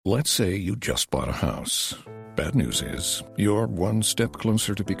Let's say you just bought a house. Bad news is, you're one step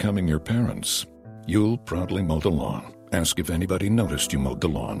closer to becoming your parents. You'll proudly mow the lawn, ask if anybody noticed you mowed the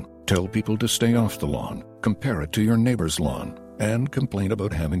lawn, tell people to stay off the lawn, compare it to your neighbor's lawn, and complain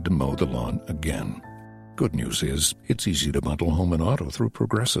about having to mow the lawn again. Good news is, it's easy to bundle home and auto through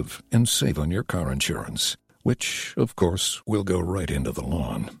Progressive and save on your car insurance, which, of course, will go right into the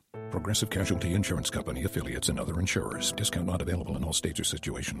lawn. Progressive Casualty Insurance Company, affiliates, and other insurers. Discount not available in all states or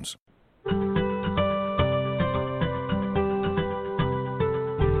situations.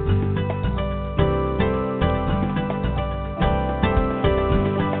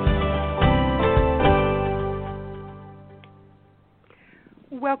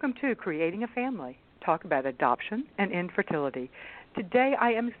 Welcome to Creating a Family. Talk about adoption and infertility. Today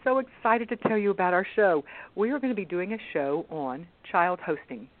I am so excited to tell you about our show. We are going to be doing a show on child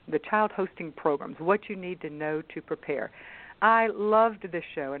hosting, the child hosting programs, what you need to know to prepare. I loved this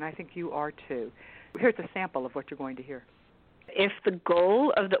show, and I think you are too. Here's a sample of what you're going to hear. If the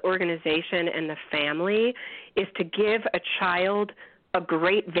goal of the organization and the family is to give a child a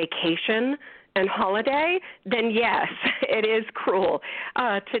great vacation and holiday, then yes, it is cruel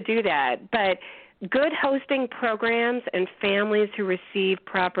to do that. But good hosting programs and families who receive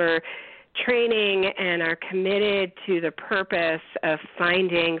proper training and are committed to the purpose of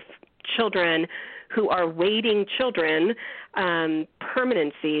finding children who are waiting children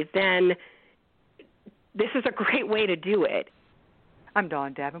permanency, then this is a great way to do it. I'm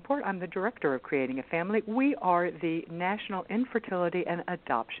Dawn Davenport. I'm the director of Creating a Family. We are the National Infertility and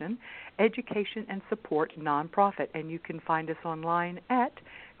Adoption Education and Support nonprofit, and you can find us online at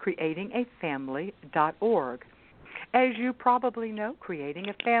creatingafamily.org. As you probably know, Creating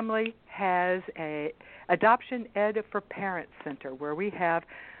a Family has a Adoption Ed for Parents Center where we have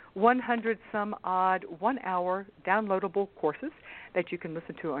 100-some-odd 1-hour downloadable courses that you can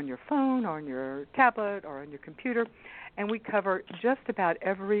listen to on your phone or on your tablet or on your computer. And we cover just about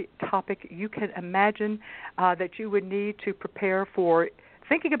every topic you can imagine that you would need to prepare for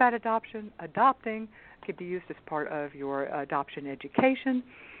thinking about adoption, adopting. It could be used as part of your adoption education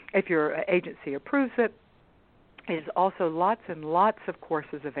if your agency approves it. There's also lots and lots of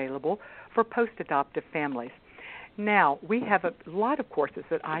courses available for post-adoptive families. Now, we have a lot of courses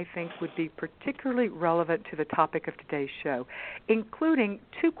that I think would be particularly relevant to the topic of today's show, including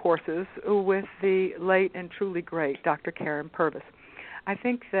 2 courses with the late and truly great Dr. Karen Purvis. I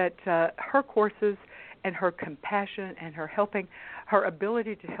think that her courses and her compassion and her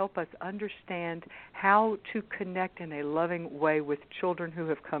ability to help us understand how to connect in a loving way with children who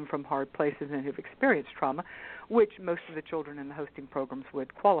have come from hard places and have experienced trauma, which most of the children in the hosting programs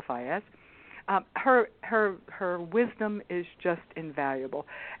would qualify as. Her wisdom is just invaluable,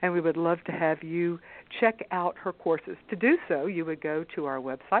 and we would love to have you check out her courses. To do so, you would go to our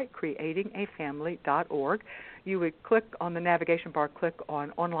website, creatingafamily.org. You would click on the navigation bar, click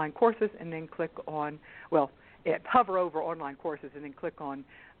on online courses, and then click on, hover over online courses and then click on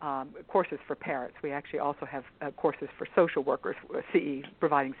courses for parents. We actually also have courses for social workers, CE,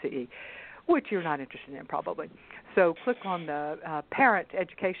 providing CE, which you're not interested in probably. So click on the parent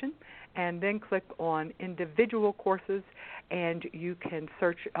education and then click on individual courses, and you can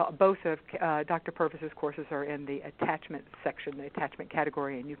search. Both of Dr. Purvis's courses are in the attachment section, the attachment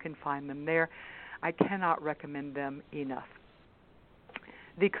category, and you can find them there. I cannot recommend them enough.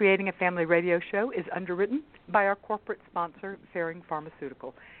 The Creating a Family radio show is underwritten by our corporate sponsor, Ferring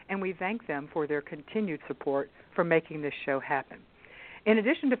Pharmaceutical, and we thank them for their continued support for making this show happen. In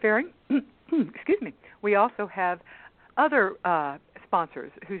addition to Ferring, we also have other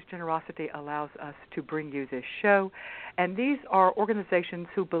sponsors whose generosity allows us to bring you this show, and these are organizations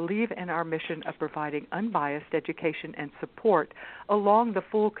who believe in our mission of providing unbiased education and support along the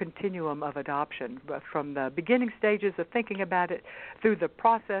full continuum of adoption, from the beginning stages of thinking about it through the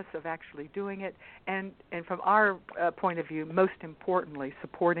process of actually doing it, and from our point of view, most importantly,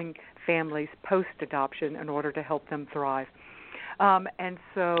 supporting families post-adoption in order to help them thrive. And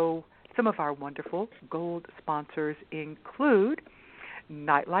so some of our wonderful gold sponsors include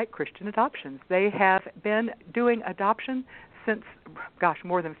Nightlight Christian Adoptions. They have been doing adoption since,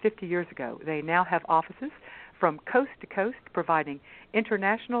 more than 50 years ago. They now have offices from coast to coast providing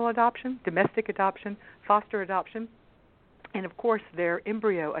international adoption, domestic adoption, foster adoption, and, of course, their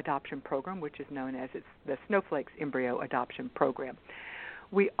embryo adoption program, which is known as the Snowflakes Embryo Adoption Program.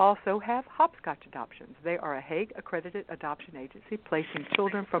 We also have Hopscotch Adoptions. They are a Hague-accredited adoption agency placing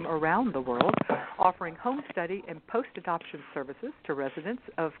children from around the world, offering home study and post-adoption services to residents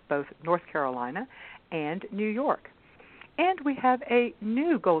of both North Carolina and New York. And we have a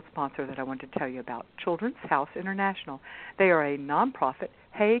new gold sponsor that I want to tell you about, Children's House International. They are a nonprofit,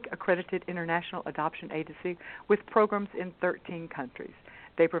 Hague-accredited international adoption agency with programs in 13 countries.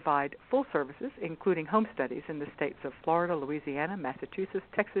 They provide full services, including home studies in the states of Florida, Louisiana, Massachusetts,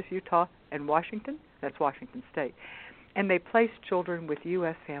 Texas, Utah, and Washington. That's Washington State. And they place children with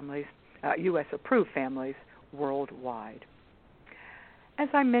U.S.-approved families worldwide. As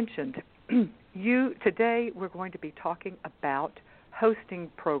I mentioned, today we're going to be talking about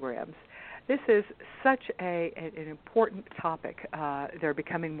hosting programs. This is such an important topic. They're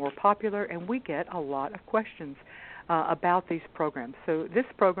becoming more popular, and we get a lot of questions about these programs. So this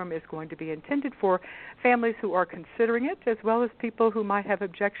program is going to be intended for families who are considering it, as well as people who might have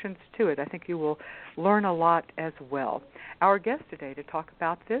objections to it. I think you will learn a lot as well. Our guest today to talk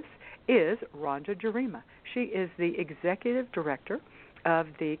about this is Rhonda Jarima. She is the Executive Director of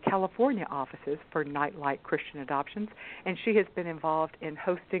the California offices for Nightlight Christian Adoptions, and she has been involved in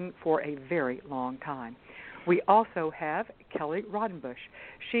hosting for a very long time. We also have Kelly Rodenbush.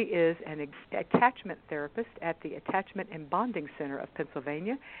 She is an attachment therapist at the Attachment and Bonding Center of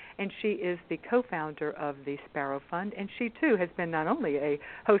Pennsylvania, and she is the co-founder of the Sparrow Fund, and she too has been not only a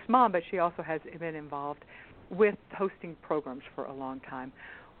host mom, but she also has been involved with hosting programs for a long time.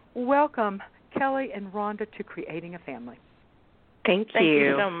 Welcome, Kelly and Rhonda, to Creating a Family. Thank you. Thank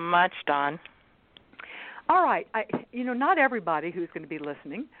you so much, Dawn. All right. Not everybody who's going to be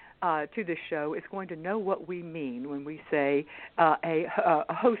listening to this show is going to know what we mean when we say a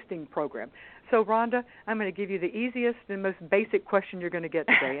hosting program. So, Rhonda, I'm going to give you the easiest and most basic question you're going to get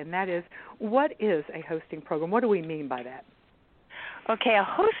today, and that is, what is a hosting program? What do we mean by that? Okay, a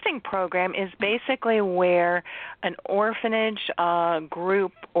hosting program is basically where an orphanage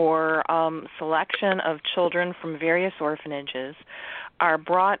group or selection of children from various orphanages are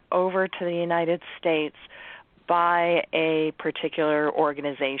brought over to the United States by a particular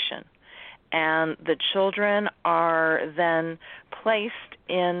organization. And the children are then placed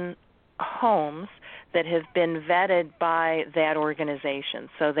in homes that have been vetted by that organization.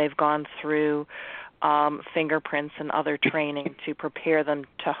 So they've gone through fingerprints and other training to prepare them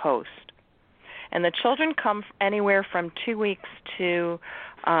to host. And the children come anywhere from 2 weeks to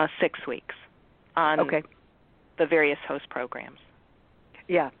 6 weeks on the various host programs.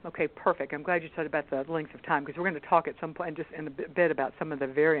 Yeah, okay, perfect. I'm glad you said about the length of time, because we're going to talk at some point just in a bit about some of the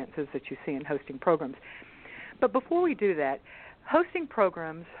variances that you see in hosting programs. But before we do that, hosting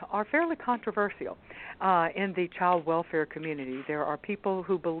programs are fairly controversial in the child welfare community. There are people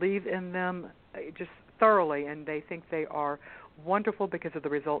who believe in them just thoroughly, and they think they are wonderful because of the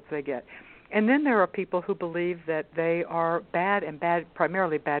results they get. And then there are people who believe that they are bad,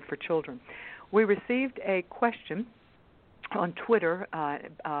 primarily bad for children. We received a question on Twitter,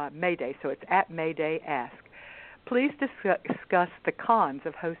 Mayday, so it's at Mayday Ask. Please discuss the cons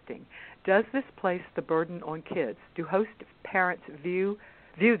of hosting. Does this place the burden on kids? Do host parents view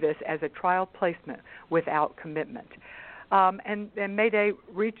this as a trial placement without commitment? And Mayday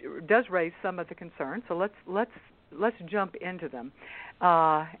does raise some of the concerns, so let's jump into them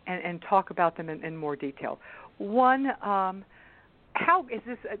and talk about them in more detail. One, how is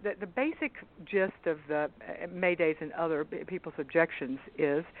this? The basic gist of the Mayday's and other people's objections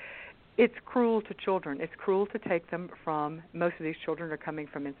is it's cruel to children. It's cruel to take them from, most of these children are coming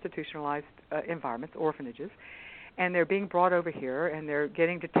from institutionalized environments, orphanages, and they're being brought over here, and they're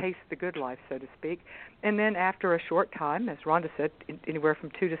getting to taste the good life, so to speak. And then after a short time, as Rhonda said, anywhere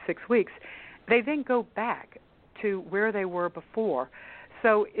from 2 to 6 weeks, they then go back to where they were before.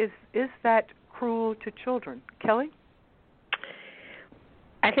 So is that cruel to children? Kelly?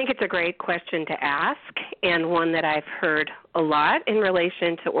 I think it's a great question to ask, and one that I've heard a lot in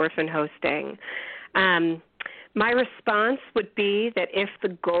relation to orphan hosting. My response would be that if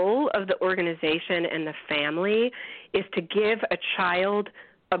the goal of the organization and the family is to give a child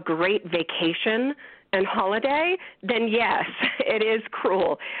a great vacation and holiday, then yes, it is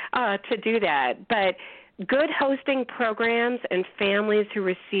cruel to do that. But good hosting programs and families who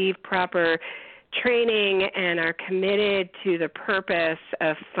receive proper training and are committed to the purpose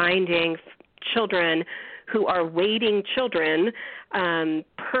of finding children who are waiting children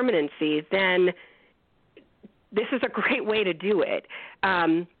permanency, then this is a great way to do it.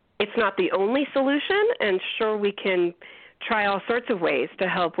 It's not the only solution, and sure, we can try all sorts of ways to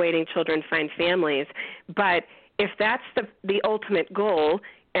help waiting children find families, but if that's the ultimate goal,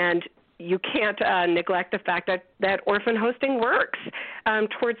 and you can't neglect the fact that orphan hosting works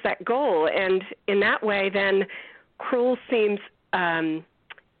towards that goal. And in that way, then cruel seems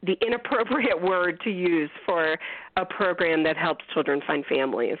the inappropriate word to use for a program that helps children find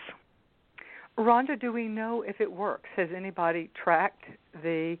families. Rhonda, do we know if it works? Has anybody tracked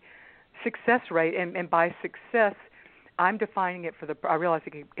the success rate? And by success, I'm defining it I realize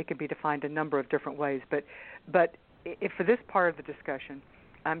it can be defined a number of different ways, but if for this part of the discussion,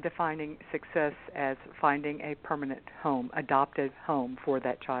 I'm defining success as finding a permanent home, adopted home for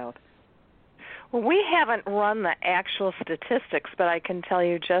that child. Well, we haven't run the actual statistics, but I can tell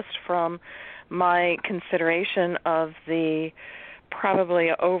you just from my consideration of the probably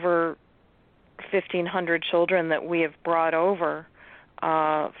over 1,500 children that we have brought over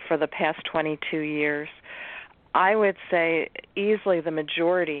for the past 22 years, I would say easily the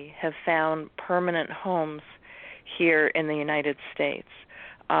majority have found permanent homes here in the United States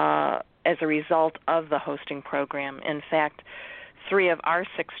as a result of the hosting program. In fact, 3 of our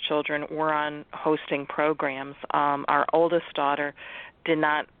 6 children were on hosting programs. Our oldest daughter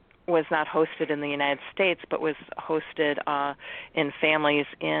was not hosted in the United States, but was hosted in families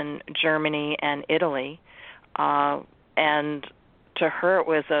in Germany and Italy. And to her, it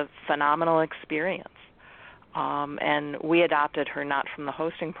was a phenomenal experience. And we adopted her not from the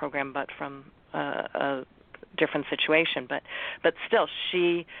hosting program, but from a different situation. But still,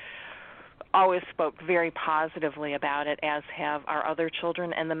 she always spoke very positively about it, as have our other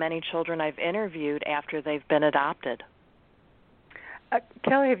children and the many children I've interviewed after they've been adopted.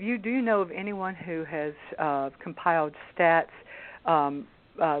 Kelly, do you know of anyone who has compiled stats,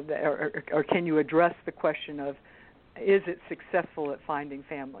 or can you address the question of, is it successful at finding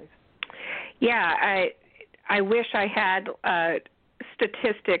families? Yeah, I wish I had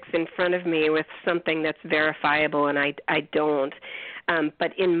statistics in front of me with something that's verifiable, and I don't.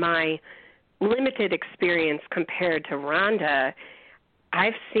 But in my limited experience compared to Rhonda,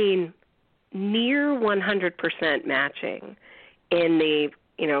 I've seen near 100% matching in the,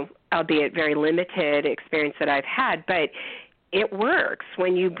 albeit very limited experience that I've had. But it works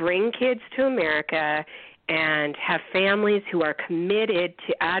when you bring kids to America and have families who are committed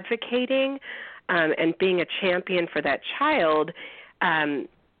to advocating and being a champion for that child.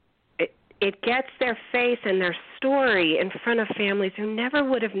 It gets their face and their story in front of families who never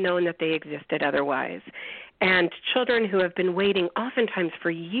would have known that they existed otherwise. And children who have been waiting oftentimes for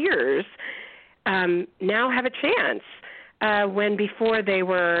years now have a chance when before they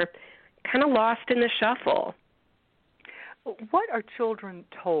were kind of lost in the shuffle. What are children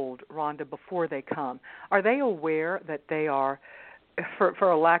told, Rhonda, before they come? Are they aware that they are,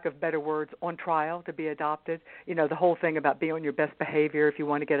 for a lack of better words, on trial to be adopted? The whole thing about be on your best behavior if you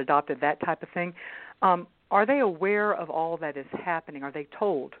want to get adopted, that type of thing. Are they aware of all that is happening? Are they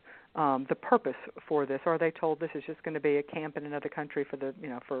told the purpose for this? Or are they told this is just going to be a camp in another country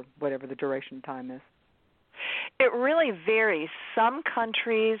for whatever the duration of time is? It really varies. Some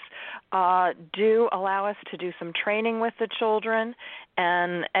countries do allow us to do some training with the children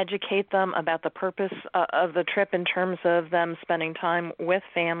and educate them about the purpose of the trip in terms of them spending time with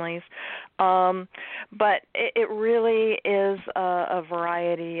families. But it really is a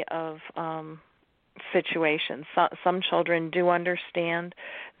variety of situations. Some children do understand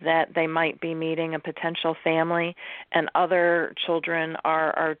that they might be meeting a potential family, and other children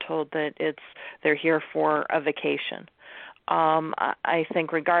are told that they're here for a vacation. I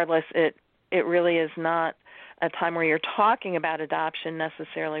think regardless, it really is not a time where you're talking about adoption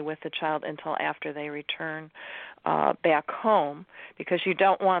necessarily with the child until after they return back home, because you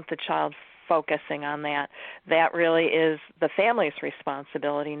don't want the child focusing on that. That really is the family's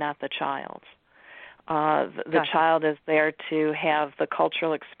responsibility, not the child's. The child is there to have the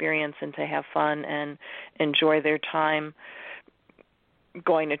cultural experience and to have fun and enjoy their time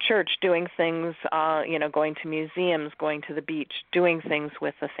going to church, doing things, going to museums, going to the beach, doing things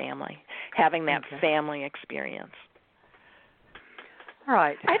with the family, having that family experience. All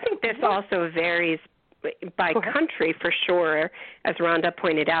right. I think this also varies by country for sure, as Rhonda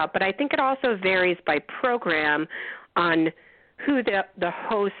pointed out, but I think it also varies by program on who the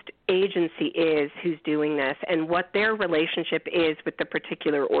host agency is who's doing this and what their relationship is with the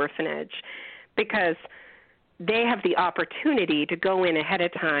particular orphanage, because they have the opportunity to go in ahead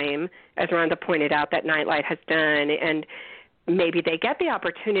of time, as Rhonda pointed out, that Nightlight has done, and maybe they get the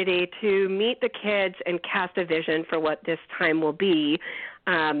opportunity to meet the kids and cast a vision for what this time will be.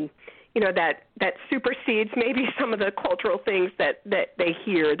 That supersedes maybe some of the cultural things that they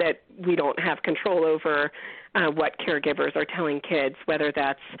hear that we don't have control over, what caregivers are telling kids, whether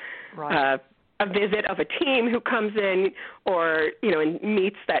that's a visit of a team who comes in or, and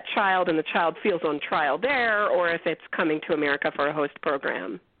meets that child and the child feels on trial there, or if it's coming to America for a host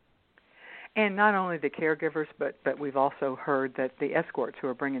program. And not only the caregivers, but we've also heard that the escorts who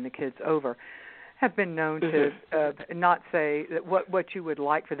are bringing the kids over have been known to not say that what you would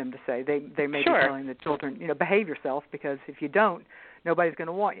like for them to say. They may be telling the children, behave yourself, because if you don't, nobody's going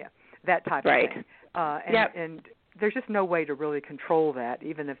to want you. That type of thing. And there's just no way to really control that,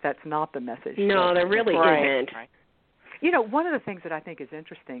 even if that's not the message. No, there really isn't. Right. One of the things that I think is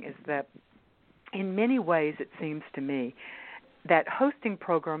interesting is that in many ways it seems to me that hosting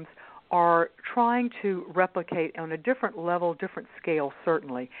programs are trying to replicate on a different level, different scale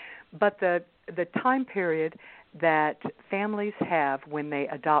certainly, but the time period that families have when they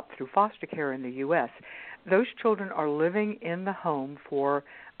adopt through foster care in the U.S., those children are living in the home for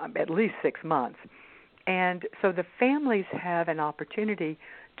at least 6 months. And so the families have an opportunity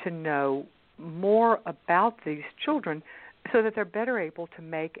to know more about these children so that they're better able to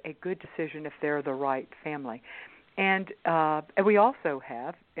make a good decision if they're the right family. And we also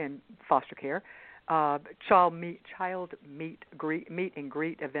have in foster care meet and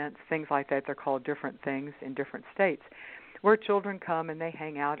greet events, things like that. They're called different things in different states, where children come and they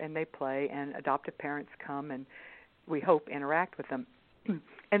hang out and they play, and adoptive parents come and we hope interact with them.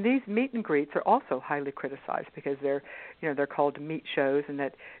 And these meet and greets are also highly criticized because they're called meet shows, and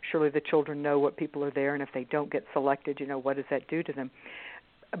that surely the children know what people are there, and if they don't get selected, what does that do to them?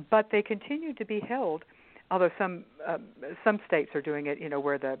 But they continue to be held, although some states are doing it,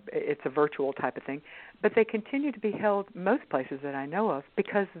 where it's a virtual type of thing, but they continue to be held most places that I know of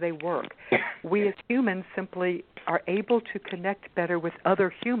because they work. We as humans simply are able to connect better with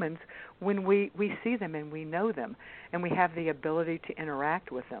other humans when we see them and we know them, and we have the ability to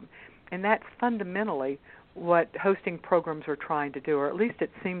interact with them. And that's fundamentally what hosting programs are trying to do, or at least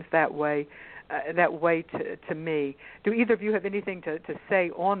it seems that way to me. Do either of you have anything to say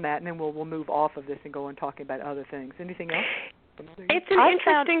on that? And then we'll move off of this and go on talking about other things. Anything else? It's an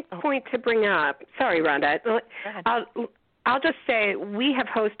interesting point to bring up. Sorry, Rhonda. I'll just say we have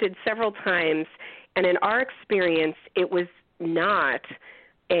hosted several times, and in our experience, it was not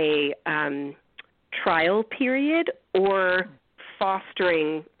a trial period or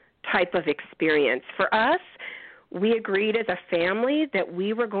fostering type of experience. For us, we agreed as a family that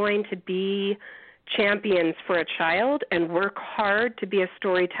we were going to be champions for a child and work hard to be a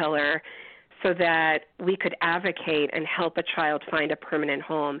storyteller so that we could advocate and help a child find a permanent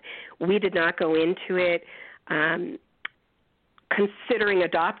home. We did not go into it considering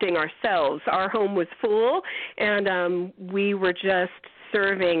adopting ourselves. Our home was full, and we were just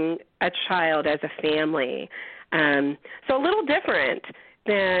serving a child as a family. So a little different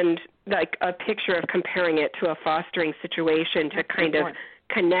than like a picture of comparing it to a fostering situation to kind of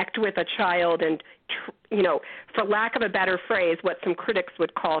connect with a child and, for lack of a better phrase, what some critics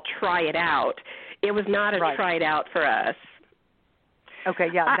would call try it out. It was not a try it out for us. Okay,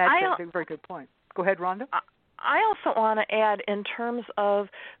 yeah, that's a very good point. Go ahead, Rhonda. I also want to add, in terms of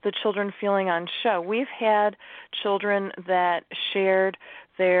the children feeling on show, we've had children that shared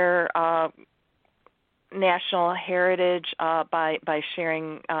their national heritage by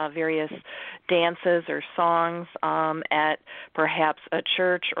sharing various dances or songs at perhaps a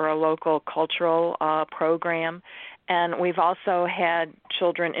church or a local cultural program. And we've also had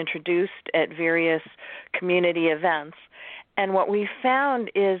children introduced at various community events. And what we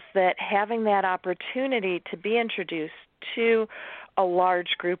found is that having that opportunity to be introduced to a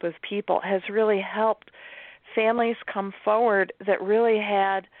large group of people has really helped families come forward that really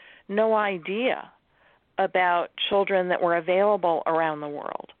had no idea about children that were available around the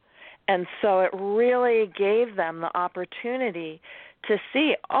world. And so it really gave them the opportunity to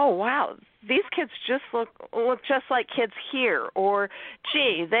see, oh, wow, these kids just look just like kids here, or,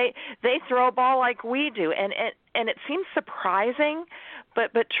 gee, they throw a ball like we do. And it seems surprising,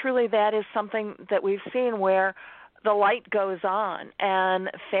 but truly that is something that we've seen where the light goes on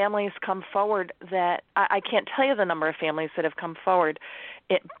and families come forward that I can't tell you the number of families that have come forward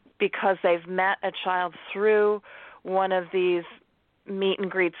because they've met a child through one of these meet and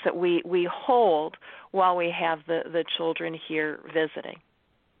greets that we hold while we have the children here visiting.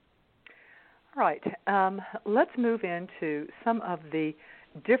 All right. Let's move into some of the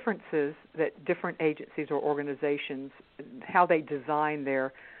differences that different agencies or organizations, how they design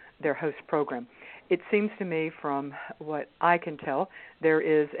their host program. It seems to me, from what I can tell, there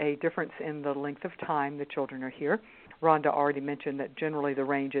is a difference in the length of time the children are here. Rhonda already mentioned that generally the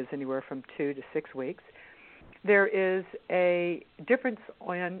range is anywhere from 2 to 6 weeks. There is a difference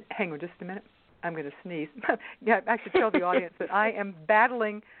on, hang on just a minute, I'm going to sneeze. Yeah, I should tell the audience that I am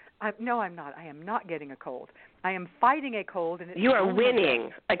battling, no, I'm not. I am not getting a cold. I am fighting a cold. And you are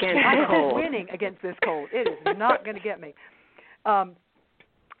winning against the cold. I am winning against this cold. It is not going to get me.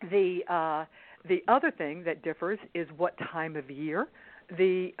 The other thing that differs is what time of year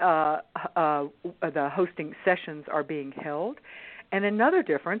the hosting sessions are being held. And another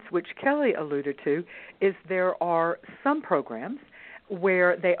difference, which Kelly alluded to, is there are some programs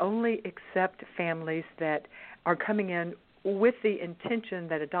where they only accept families that are coming in with the intention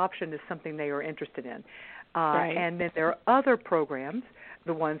that adoption is something they are interested in. Right. And then there are other programs,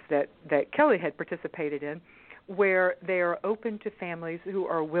 the ones that Kelly had participated in, where they are open to families who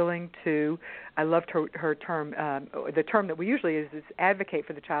are willing to, I loved her term, the term that we usually use is advocate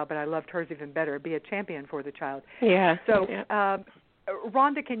for the child, but I loved hers even better, be a champion for the child. Yeah. So, yeah.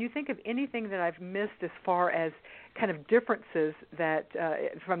 Rhonda, can you think of anything that I've missed as far as kind of differences that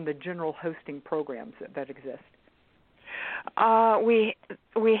from the general hosting programs that exist?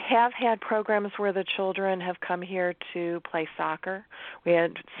 We have had programs where the children have come here to play soccer. We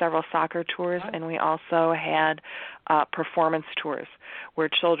had several soccer tours, and we also had performance tours where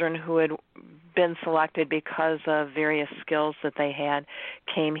children who had been selected because of various skills that they had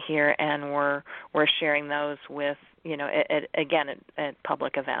came here and were sharing those with, at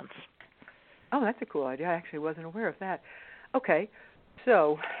public events. Oh, that's a cool idea. I actually wasn't aware of that. Okay.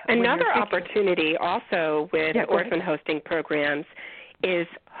 So another opportunity also with orphan hosting programs is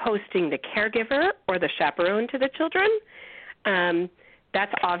hosting the caregiver or the chaperone to the children.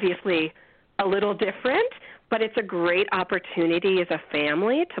 That's obviously a little different, but it's a great opportunity as a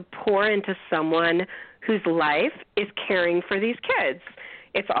family to pour into someone whose life is caring for these kids.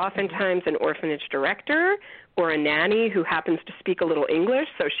 It's oftentimes an orphanage director or a nanny who happens to speak a little English,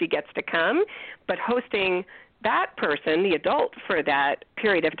 so she gets to come, but hosting that person, the adult, for that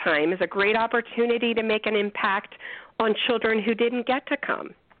period of time is a great opportunity to make an impact on children who didn't get to come.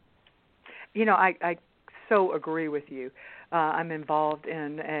 I so agree with you. I'm involved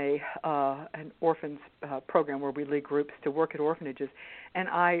in an orphans program where we lead groups to work at orphanages, and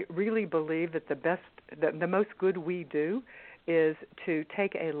I really believe that the most good we do is to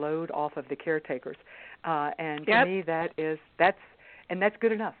take a load off of the caretakers, and to me that's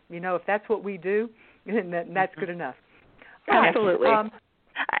good enough. If that's what we do, then that's good enough. Absolutely.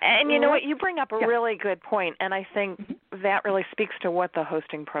 And you know what? You bring up a really good point, and I think that really speaks to what the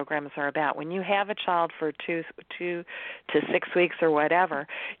hosting programs are about. When you have a child for 2 to 6 weeks or whatever,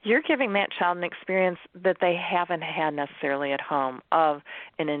 you're giving that child an experience that they haven't had necessarily at home, of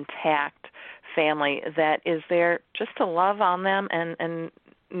an intact family that is there just to love on them and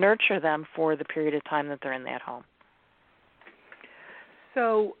nurture them for the period of time that they're in that home.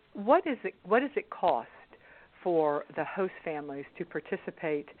 So what does it cost for the host families to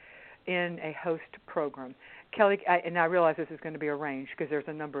participate in a host program? Kelly, and I realize this is going to be a range because there's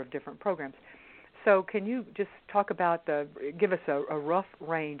a number of different programs. So can you just talk about give us a rough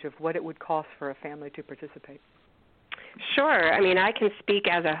range of what it would cost for a family to participate? Sure. I mean, I can speak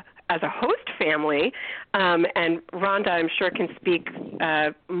as a host family, and Rhonda, I'm sure, can speak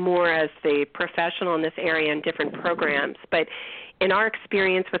more as the professional in this area in different programs. But in our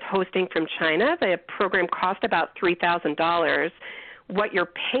experience with hosting from China, the program cost about $3,000. What you're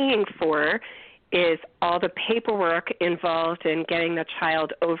paying for is all the paperwork involved in getting the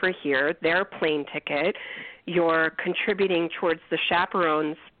child over here, their plane ticket. You're contributing towards the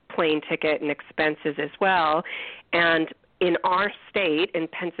chaperone's plane ticket and expenses as well. And in our state, in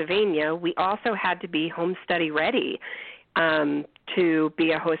Pennsylvania, we also had to be home study ready to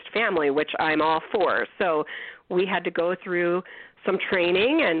be a host family, which I'm all for. So we had to go through some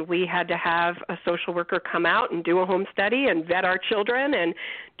training, and we had to have a social worker come out and do a home study and vet our children and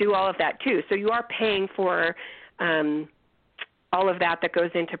do all of that too. So you are paying for all of that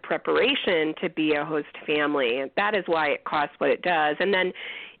goes into preparation to be a host family, and that is why it costs what it does. And then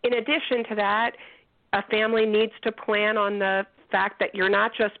in addition to that, a family needs to plan on the fact that you're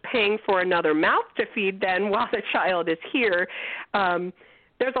not just paying for another mouth to feed then while the child is here.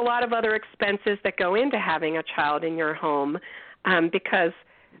 There's a lot of other expenses that go into having a child in your home, because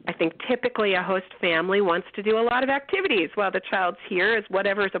I think typically a host family wants to do a lot of activities while the child's here, is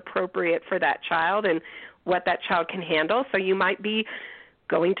whatever is appropriate for that child and what that child can handle. So you might be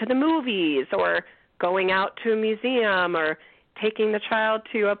going to the movies or going out to a museum or taking the child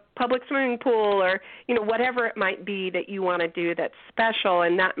to a public swimming pool, or whatever it might be that you want to do that's special,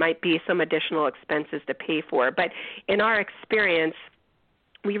 and that might be some additional expenses to pay for. But in our experience,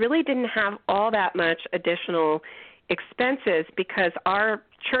 we really didn't have all that much additional expenses because our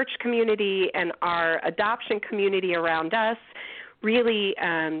church community and our adoption community around us really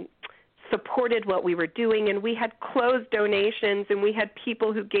supported what we were doing, and we had closed donations, and we had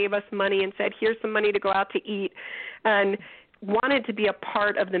people who gave us money and said, here's some money to go out to eat, and wanted to be a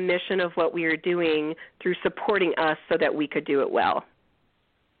part of the mission of what we were doing through supporting us so that we could do it well.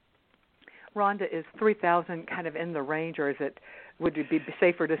 Rhonda, is $3,000 kind of in the range, or is it would it be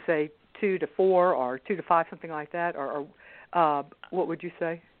safer to say 2 to 4 or 2 to 5, something like that, or what would you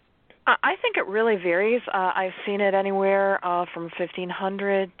say? I think it really varies. I've seen it anywhere from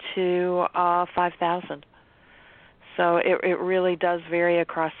 1,500 to 5,000. So it really does vary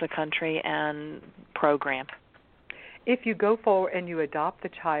across the country and program. If you go forward and you adopt the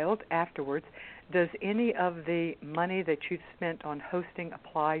child afterwards, does any of the money that you've spent on hosting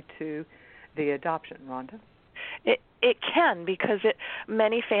apply to the adoption, Rhonda? It can, because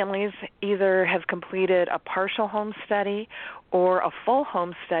many families either have completed a partial home study or a full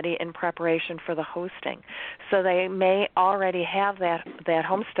home study in preparation for the hosting. So they may already have that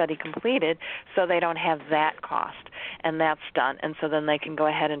home study completed, so they don't have that cost, and that's done. And so then they can go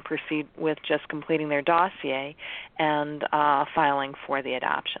ahead and proceed with just completing their dossier and filing for the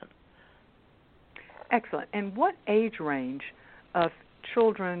adoption. Excellent. And what age range of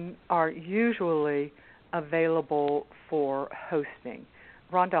children are usually available for hosting?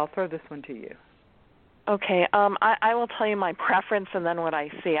 Rhonda, I'll throw this one to you. Okay, I will tell you my preference and then what I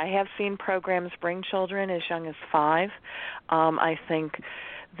see. I have seen programs bring children as young as 5. I think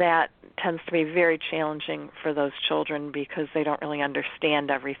that tends to be very challenging for those children because they don't really understand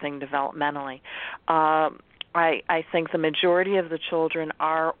everything developmentally. I think the majority of the children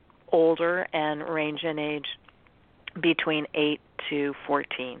are older and range in age between 8 to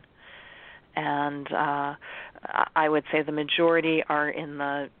 14. And I would say the majority are in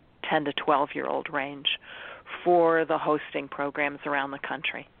the 10 to 12-year-old range for the hosting programs around the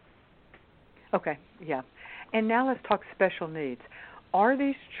country. Okay, yeah. And now let's talk special needs. Are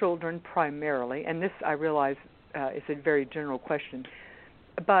these children primarily, and this I realize is a very general question,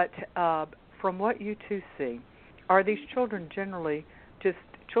 but from what you two see, are these children generally just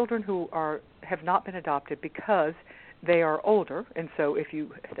children who have not been adopted because they are older, and so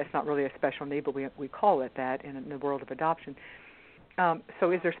that's not really a special need, but we call it that in the world of adoption.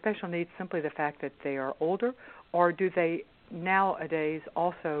 So is their special need simply the fact that they are older, or do they nowadays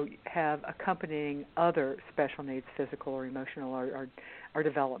also have accompanying other special needs, physical or emotional or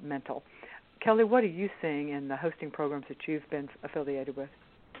developmental? Kelly, what are you seeing in the hosting programs that you've been affiliated with?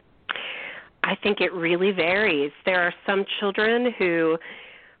 I think it really varies. There are some children who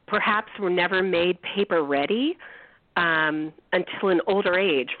perhaps were never made paper ready until an older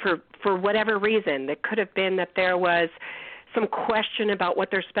age for whatever reason. It could have been that there was some question about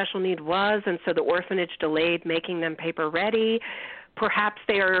what their special need was, and so the orphanage delayed making them paper ready. Perhaps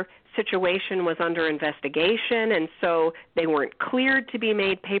their situation was under investigation, and so they weren't cleared to be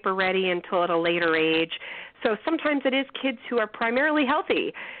made paper ready until at a later age. So sometimes it is kids who are primarily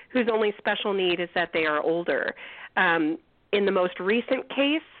healthy whose only special need is that they are older. In the most recent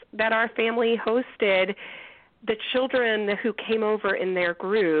case that our family hosted, the children who came over in their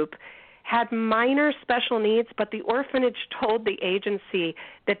group had minor special needs, but the orphanage told the agency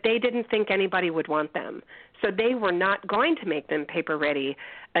that they didn't think anybody would want them. So they were not going to make them paper ready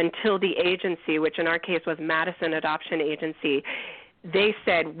until the agency, which in our case was Madison Adoption Agency, they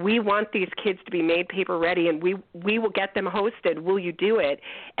said, we want these kids to be made paper ready, and we will get them hosted. Will you do it?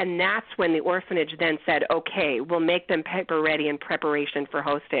 And that's when the orphanage then said, okay, we'll make them paper ready in preparation for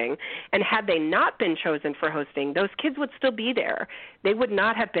hosting. And had they not been chosen for hosting, those kids would still be there. They would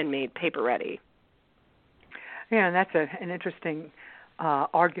not have been made paper ready. Yeah, and that's an interesting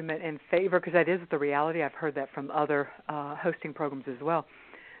argument in favor, because that is the reality. I've heard that from other hosting programs as well.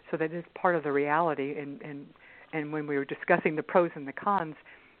 So that is part of the reality, and when we were discussing the pros and the cons,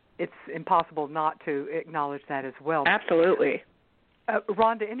 it's impossible not to acknowledge that as well. Absolutely.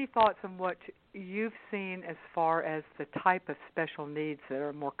 Rhonda, any thoughts on what you've seen as far as the type of special needs that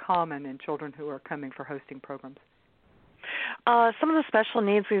are more common in children who are coming for hosting programs? Some of the special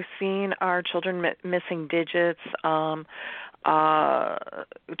needs we've seen are children missing digits,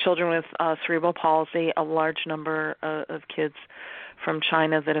 children with cerebral palsy. A large number of kids from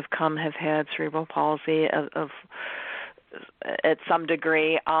China that have come have had cerebral palsy of at some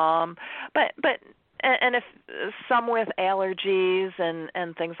degree, but if some with allergies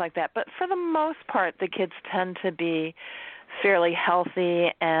and things like that. But for the most part, the kids tend to be fairly healthy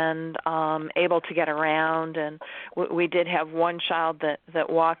and able to get around. And we did have one child that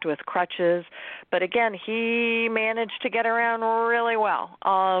walked with crutches, but again, he managed to get around really well.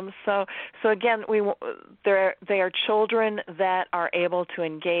 So again, they are children that are able to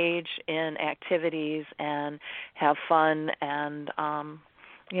engage in activities and have fun and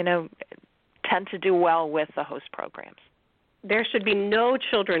tend to do well with the host programs. There should be no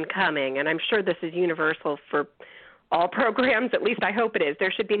children coming, and I'm sure this is universal for all programs, at least I hope it is. There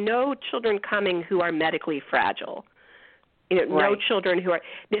should be no children coming who are medically fragile. Right. No children who are,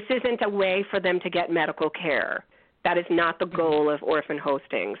 this isn't a way for them to get medical care. That is not the goal of orphan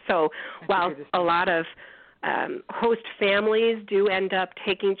hosting. So while a lot of host families do end up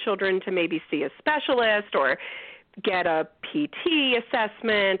taking children to maybe see a specialist or get a PT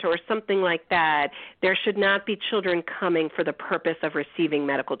assessment or something like that, there should not be children coming for the purpose of receiving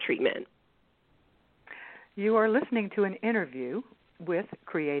medical treatment. You are listening to an interview with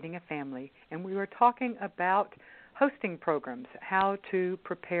Creating a Family, and we were talking about hosting programs, how to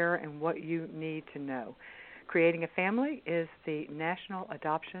prepare and what you need to know. Creating a Family is the National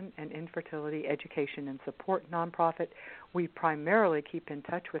Adoption and Infertility Education and Support nonprofit. We primarily keep in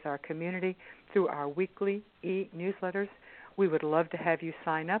touch with our community through our weekly e-newsletters. We would love to have you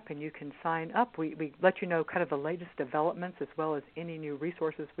sign up, and you can sign up. We let you know kind of the latest developments as well as any new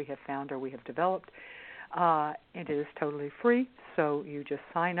resources we have found or we have developed. It is totally free, so you just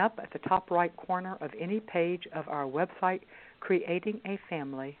sign up at the top right corner of any page of our website,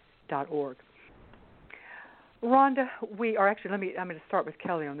 creatingafamily.org. Rhonda, I'm going to start with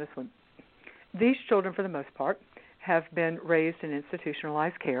Kelly on this one. These children, for the most part, have been raised in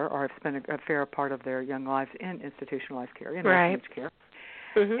institutionalized care or have spent a fair part of their young lives in institutionalized care, in orphanage care.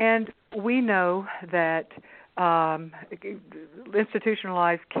 Mm-hmm. And we know that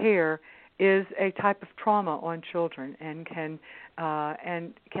institutionalized care is a type of trauma on children and can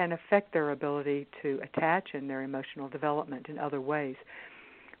affect their ability to attach and their emotional development in other ways.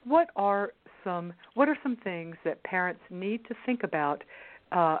 What are some things that parents need to think about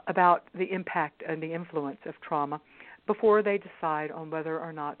the impact and the influence of trauma before they decide on whether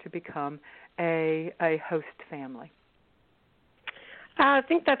or not to become a host family? I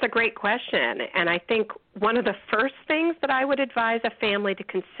think that's a great question, and I think one of the first things that I would advise a family to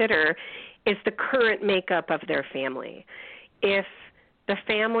consider is the current makeup of their family. If the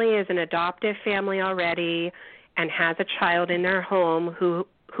family is an adoptive family already and has a child in their home who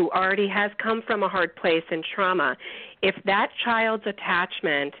already has come from a hard place in trauma, if that child's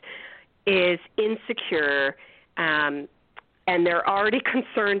attachment is insecure and they're already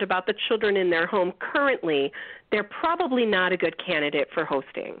concerned about the children in their home currently, they're probably not a good candidate for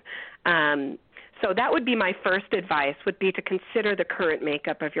hosting. So that would be my first advice, would be to consider the current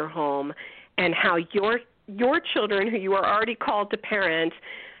makeup of your home and how your children, who you are already called to parent,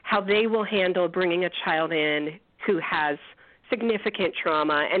 how they will handle bringing a child in who has significant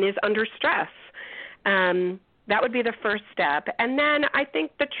trauma and is under stress. That would be the first step. And then I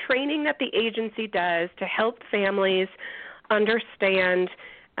think the training that the agency does to help families understand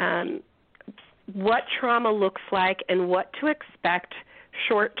what trauma looks like and what to expect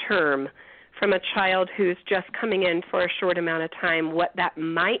short term from a child who's just coming in for a short amount of time, what that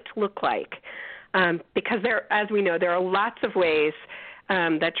might look like. Because as we know, there are lots of ways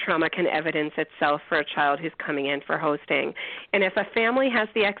that trauma can evidence itself for a child who's coming in for hosting. And if a family has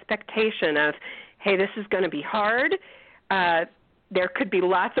the expectation of, hey, this is going to be hard, there could be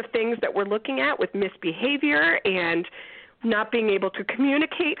lots of things that we're looking at with misbehavior and not being able to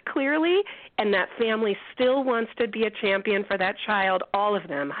communicate clearly, and that family still wants to be a champion for that child, all of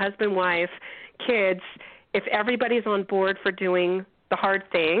them, husband, wife, kids. If everybody's on board for doing the hard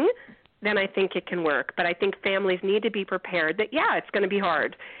thing, then I think it can work. But I think families need to be prepared that, yeah, it's going to be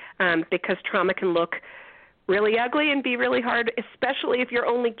hard because trauma can look really ugly and be really hard, especially if you're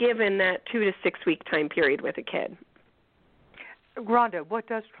only given that 2 to 6 week time period with a kid. Rhonda, what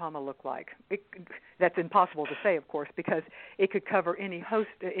does trauma look like? That's impossible to say, of course, because it could cover any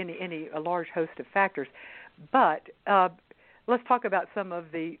a large host of factors. But let's talk about some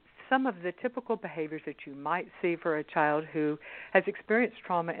of the typical behaviors that you might see for a child who has experienced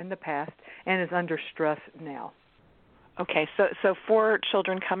trauma in the past and is under stress now. Okay, so for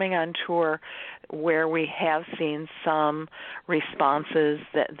children coming on tour where we have seen some responses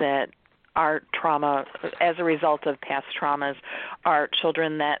that are trauma as a result of past traumas, are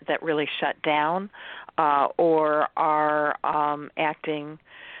children that really shut down or are acting,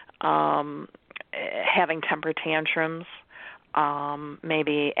 having temper tantrums,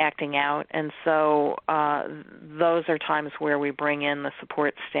 maybe acting out. And so those are times where we bring in the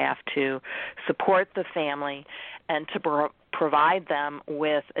support staff to support the family and to provide them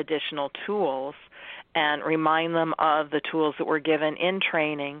with additional tools and remind them of the tools that were given in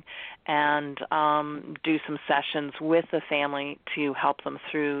training and do some sessions with the family to help them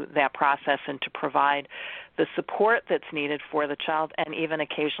through that process and to provide the support that's needed for the child, and even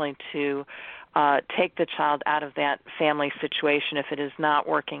occasionally to take the child out of that family situation if it is not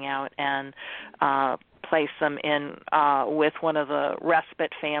working out and place them in with one of the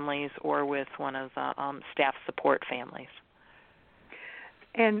respite families or with one of the staff support families.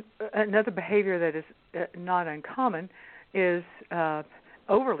 And another behavior that is not uncommon is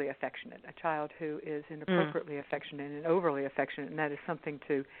overly affectionate, a child who is inappropriately affectionate and overly affectionate, and that is something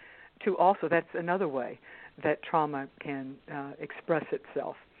to also, that's another way that trauma can express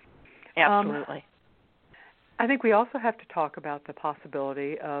itself. Absolutely. I think we also have to talk about the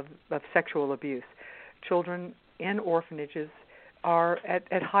possibility of sexual abuse. Children in orphanages are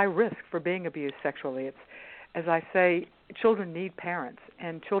at high risk for being abused sexually. It's, as I say, children need parents,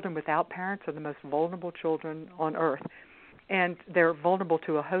 and children without parents are the most vulnerable children on earth. And they're vulnerable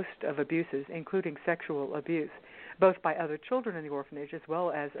to a host of abuses, including sexual abuse, both by other children in the orphanage as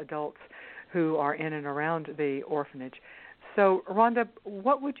well as adults who are in and around the orphanage. So, Rhonda,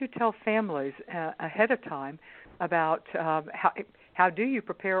 what would you tell families ahead of time about how do you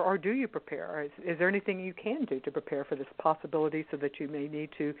prepare, or do you prepare? Is there anything you can do to prepare for this possibility so that you may need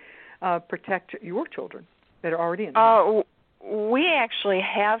to protect your children that are already in the house? We actually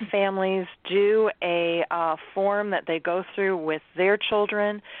have families do a form that they go through with their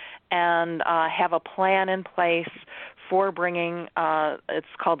children and have a plan in place for bringing, it's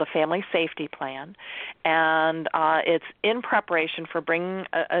called the Family Safety Plan, and it's in preparation for bringing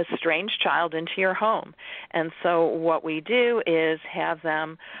a strange child into your home. And so what we do is have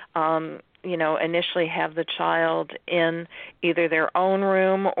them, initially have the child in either their own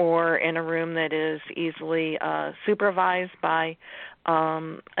room or in a room that is easily supervised by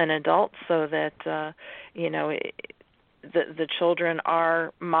an adult, so that, the children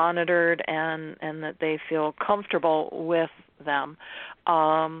are monitored and that they feel comfortable with them.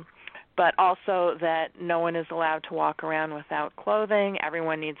 But also that no one is allowed to walk around without clothing.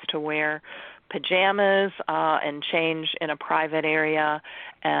 Everyone needs to wear pajamas and change in a private area,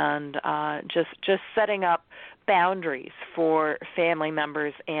 and just setting up boundaries for family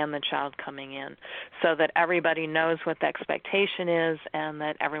members and the child coming in so that everybody knows what the expectation is and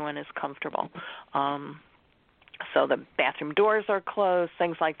that everyone is comfortable. So the bathroom doors are closed,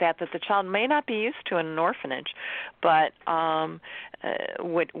 things like that the child may not be used to in an orphanage, but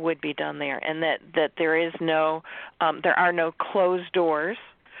would be done there, and that there is there are no closed doors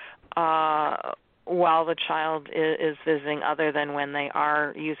while the child is visiting, other than when they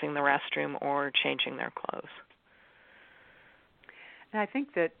are using the restroom or changing their clothes. And I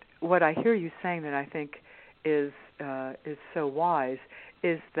think that what I hear you saying that I think is so wise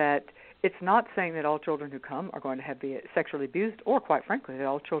is that it's not saying that all children who come are going to be sexually abused, or quite frankly, that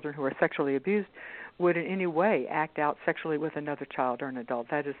all children who are sexually abused would in any way act out sexually with another child or an adult.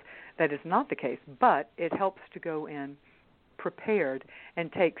 That is not the case, but it helps to go in prepared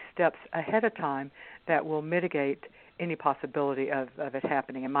and take steps ahead of time that will mitigate any possibility of it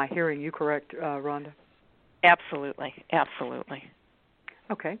happening. Am I hearing you correct, Rhonda? Absolutely, absolutely.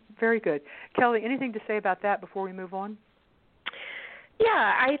 Okay, very good. Kelly, anything to say about that before we move on?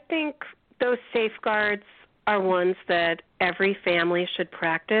 Yeah, I think those safeguards are ones that every family should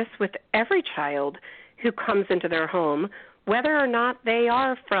practice with every child who comes into their home, whether or not they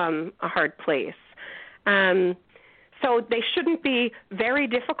are from a hard place. So they shouldn't be very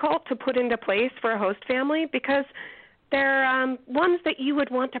difficult to put into place for a host family, because they're ones that you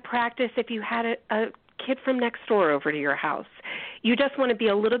would want to practice if you had a kid from next door over to your house. You just want to be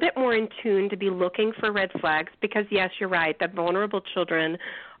a little bit more in tune to be looking for red flags, because, yes, you're right, that vulnerable children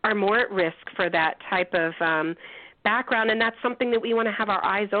are more at risk for that type of background, and that's something that we want to have our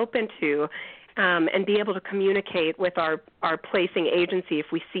eyes open to and be able to communicate with our placing agency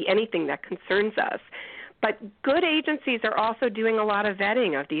if we see anything that concerns us. But good agencies are also doing a lot of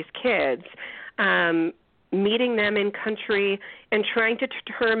vetting of these kids, meeting them in country and trying to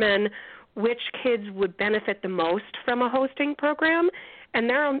determine which kids would benefit the most from a hosting program. And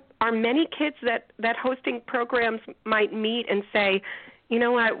there are many kids that hosting programs might meet and say, you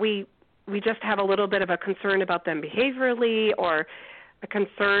know what, we just have a little bit of a concern about them behaviorally, or a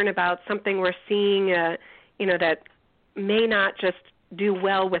concern about something we're seeing, that may not just do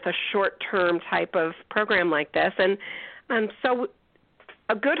well with a short-term type of program like this. And so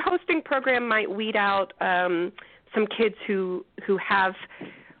a good hosting program might weed out some kids who have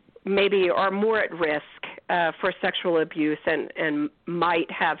maybe are more at risk for sexual abuse and might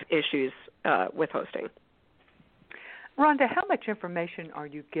have issues with hosting. Rhonda, how much information are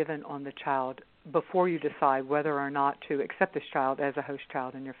you given on the child before you decide whether or not to accept this child as a host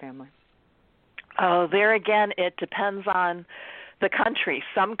child in your family? Oh, there again, it depends on the country.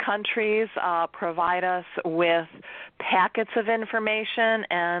 Some countries provide us with packets of information,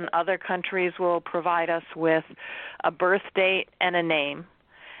 and other countries will provide us with a birth date and a name.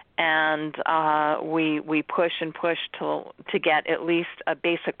 And we push and push to get at least a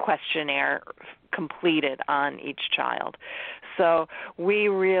basic questionnaire completed on each child. So we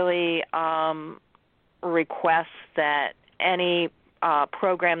really request that any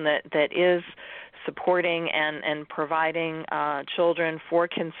program that is supporting and providing children for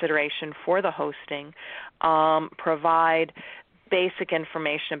consideration for the hosting, provide basic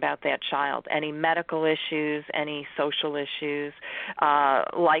information about that child, any medical issues, any social issues,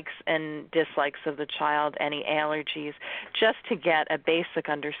 likes and dislikes of the child, any allergies, just to get a basic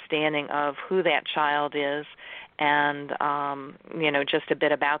understanding of who that child is and, just a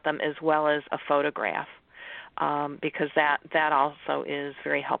bit about them, as well as a photograph, because that also is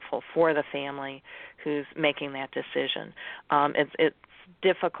very helpful for the family who's making that decision. It's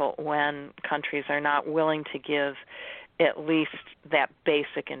difficult when countries are not willing to give at least that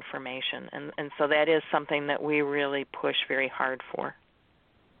basic information. And so that is something that we really push very hard for.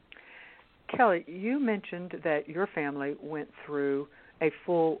 Kelly, you mentioned that your family went through a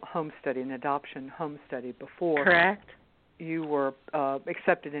full home study, an adoption home study, before Correct. you were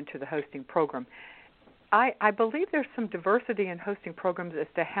accepted into the hosting program. I believe there's some diversity in hosting programs as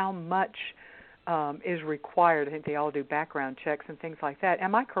to how much is required. I think they all do background checks and things like that.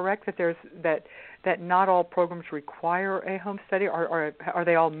 Am I correct that not all programs require a home study, or are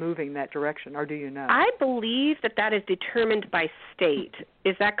they all moving that direction, or do you know? I believe that is determined by state.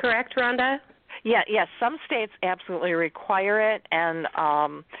 Is that correct, Rhonda? Yeah, yes. Some states absolutely require it, and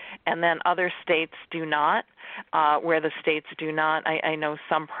then other states do not. Where the states do not, I know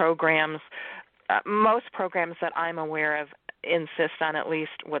some programs, most programs that I'm aware of, insist on at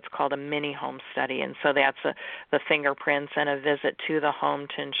least what's called a mini home study, and so that's the fingerprints and a visit to the home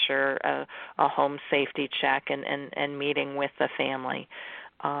to ensure a home safety check and meeting with the family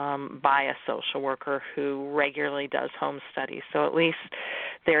by a social worker who regularly does home studies. So at least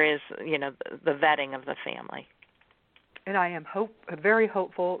there is, the vetting of the family. And I am very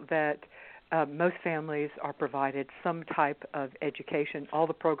hopeful that most families are provided some type of education. All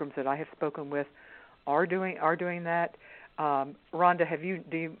the programs that I have spoken with are doing that. Rhonda,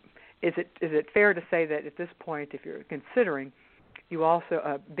 is it fair to say that at this point, if you're considering you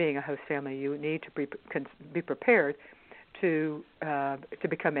also being a host family, you need to be prepared to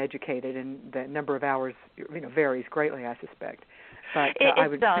become educated, and the number of hours varies greatly, I suspect. But I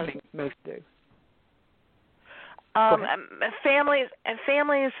would think most do.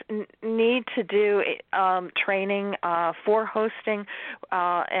 Families need to do training for hosting,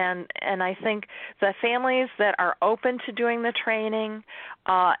 and I think the families that are open to doing the training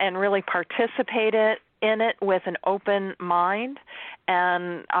and really participate in it with an open mind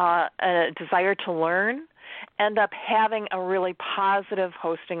and a desire to learn end up having a really positive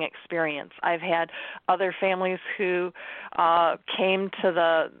hosting experience. I've had other families who came to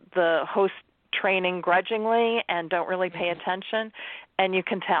the host training grudgingly and don't really pay attention, and you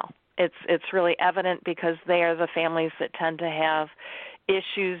can tell. It's really evident because they are the families that tend to have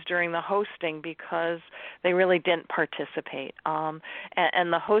issues during the hosting because they really didn't participate.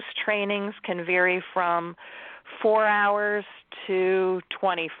 And the host trainings can vary from 4 hours to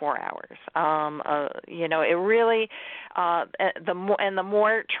 24 hours. It really the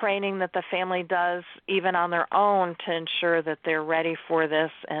more training that the family does, even on their own, to ensure that they're ready for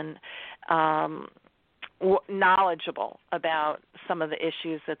this and knowledgeable about some of the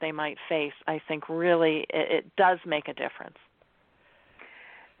issues that they might face, I think really it does make a difference.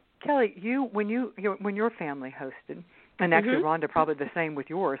 Kelly, when your family hosted, and actually Rhonda, probably the same with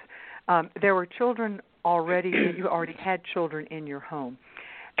yours, there were children already. You already had children in your home.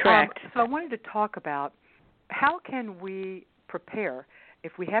 Correct. So I wanted to talk about how can we prepare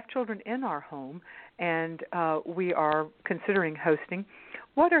if we have children in our home and we are considering hosting.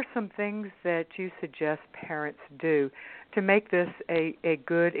 What are some things that you suggest parents do to make this a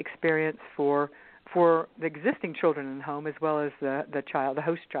good experience for the existing children in the home as well as the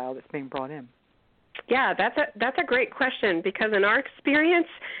host child that's being brought in? Yeah, that's a great question, because in our experience,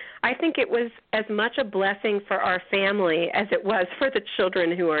 I think it was as much a blessing for our family as it was for the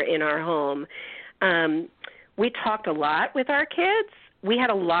children who are in our home. We talked a lot with our kids. We had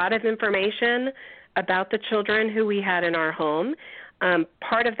a lot of information about the children who we had in our home.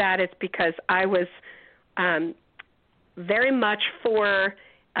 Part of that is because I was very much for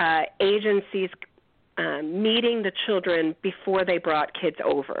agencies meeting the children before they brought kids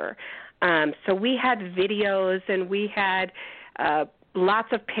over. So we had videos and we had lots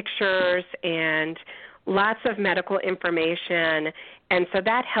of pictures and lots of medical information. And so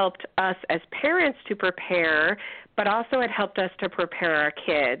that helped us as parents to prepare, but also it helped us to prepare our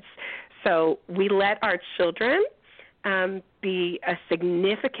kids. So we let our children be a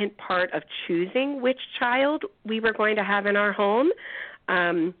significant part of choosing which child we were going to have in our home.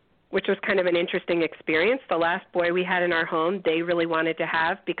 which was kind of an interesting experience. The last boy we had in our home, they really wanted to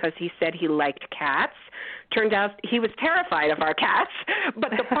have because he said he liked cats. Turned out he was terrified of our cats,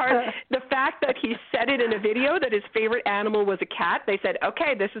 but the fact that he said it in a video that his favorite animal was a cat, they said,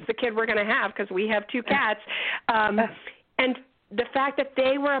 okay, this is the kid we're going to have because we have 2 cats. And the fact that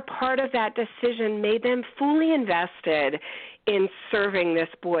they were a part of that decision made them fully invested in serving this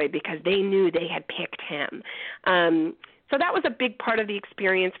boy because they knew they had picked him. So that was a big part of the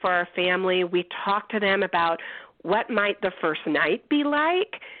experience for our family. We talked to them about what might the first night be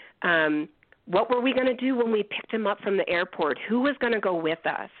like. What were we going to do when we picked him up from the airport? Who was going to go with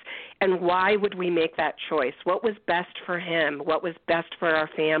us? And why would we make that choice? What was best for him? What was best for our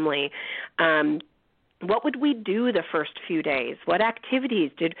family? What would we do the first few days? What activities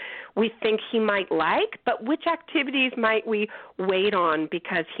did we think he might like, but which activities might we wait on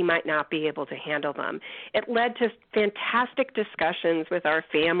because he might not be able to handle them? It led to fantastic discussions with our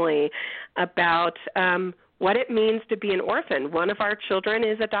family about what it means to be an orphan. One of our children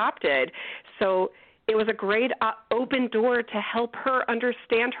is adopted, so it was a great open door to help her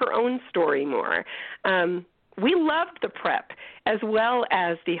understand her own story more. We loved the prep as well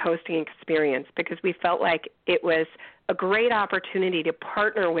as the hosting experience because we felt like it was a great opportunity to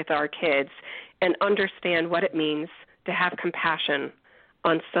partner with our kids and understand what it means to have compassion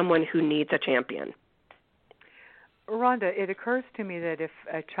on someone who needs a champion. Rhonda, it occurs to me that if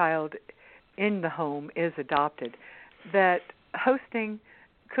a child in the home is adopted, that hosting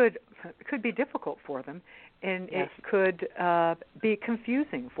could be difficult for them, and yes. it could be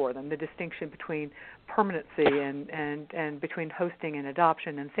confusing for them, the distinction between permanency and between hosting and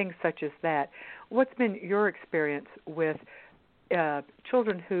adoption and things such as that. What's been your experience with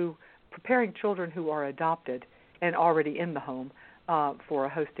preparing children who are adopted and already in the home for a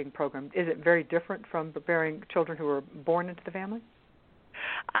hosting program? Is it very different from preparing children who are born into the family?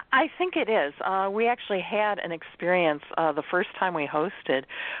 I think it is. We actually had an experience the first time we hosted.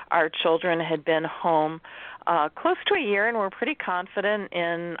 Our children had been home close to a year, and we're pretty confident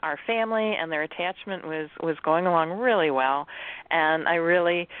in our family, and their attachment was going along really well. And I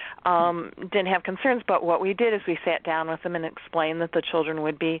really didn't have concerns, but what we did is we sat down with them and explained that the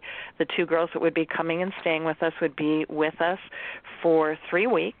 2 girls that would be coming and staying with us would be with us for 3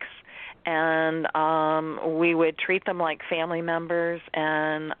 weeks. And we would treat them like family members,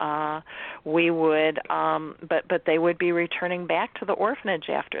 and we would, but they would be returning back to the orphanage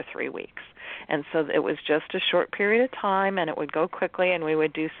after 3 weeks. And so it was just a short period of time, and it would go quickly, and we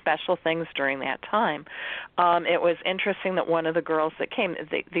would do special things during that time. It was interesting that one of the girls that came,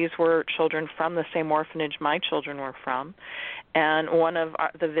 these were children from the same orphanage my children were from, and one of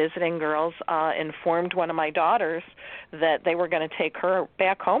the visiting girls informed one of my daughters that they were going to take her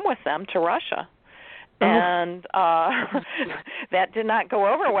back home with them to Russia. And that did not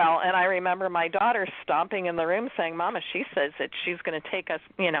go over well. And I remember my daughter stomping in the room saying, Mama, she says that she's going to take us,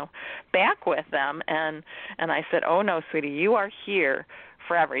 back with them. And I said, oh, no, sweetie, you are here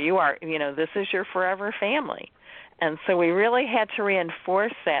forever. You are, this is your forever family. And so we really had to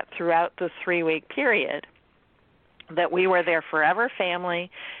reinforce that throughout the 3-week period, that we were their forever family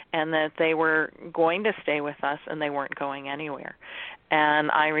and that they were going to stay with us and they weren't going anywhere.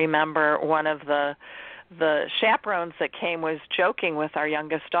 And I remember one of the chaperones that came was joking with our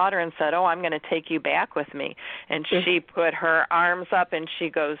youngest daughter and said, oh, I'm going to take you back with me. And she put her arms up and she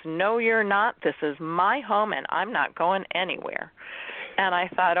goes, no, you're not. This is my home and I'm not going anywhere. And I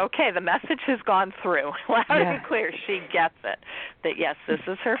thought, okay, the message has gone through loud and clear. She gets it, that, yes, this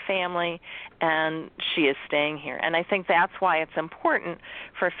is her family, and she is staying here. And I think that's why it's important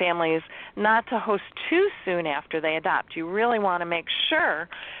for families not to host too soon after they adopt. You really want to make sure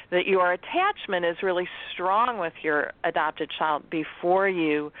that your attachment is really strong with your adopted child before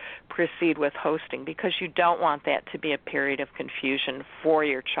you proceed with hosting, because you don't want that to be a period of confusion for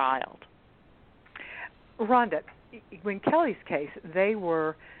your child. Rhonda, in Kelly's case, they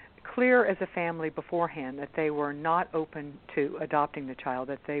were clear as a family beforehand that they were not open to adopting the child,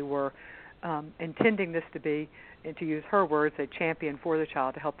 that they were intending this to be, and to use her words, a champion for the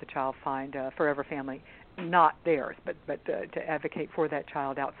child, to help the child find a forever family, not theirs, but to advocate for that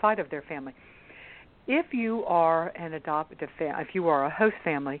child outside of their family. If you are an adoptive if you are a host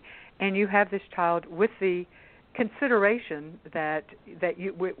family and you have this child with the consideration that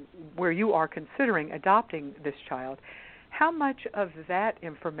you where you are considering adopting this child, how much of that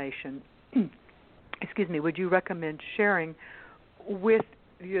information, would you recommend sharing with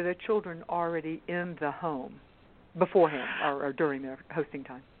the children already in the home beforehand or during their hosting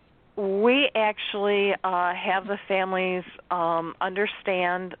time? We actually have the families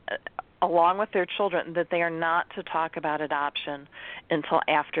understand along with their children, that they are not to talk about adoption until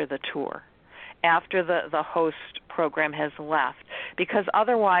after the tour, after the host program has left, because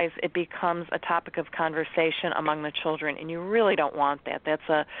otherwise it becomes a topic of conversation among the children, and you really don't want that. That's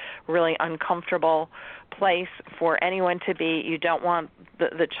a really uncomfortable place for anyone to be. You don't want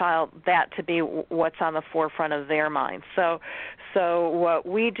the child, that to be what's on the forefront of their mind. So what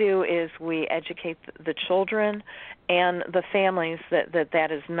we do is we educate the children and the families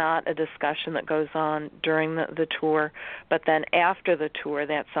that is not a discussion that goes on during the tour, but then after the tour,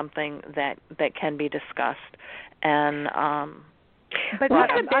 that's something that can be discussed. And but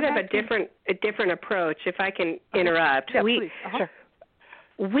that's a bit of a different approach, if I can interrupt. Yeah, please. Sure.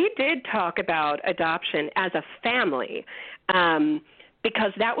 We did talk about adoption as a family,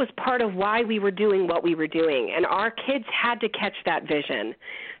 because that was part of why we were doing what we were doing, and our kids had to catch that vision.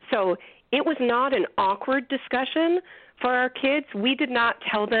 So it was not an awkward discussion for our kids. We did not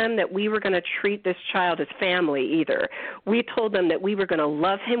tell them that we were going to treat this child as family either. We told them that we were going to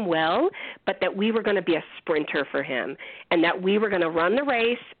love him well, but that we were going to be a sprinter for him, and that we were going to run the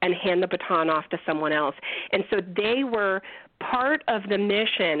race and hand the baton off to someone else. And so they were part of the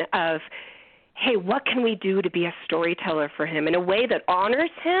mission of, hey, what can we do to be a storyteller for him in a way that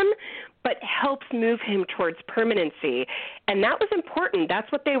honors him but helps move him towards permanency? And that was important.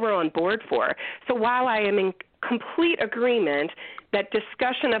 That's what they were on board for. So while I am in complete agreement that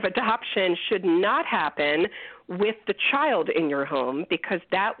discussion of adoption should not happen with the child in your home, because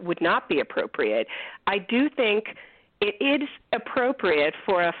that would not be appropriate, I do think it is appropriate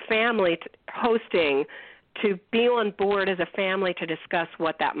for a family hosting to be on board as a family to discuss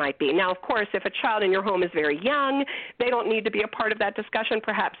what that might be. Now, of course, if a child in your home is very young, they don't need to be a part of that discussion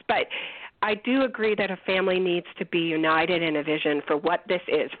perhaps, but I do agree that a family needs to be united in a vision for what this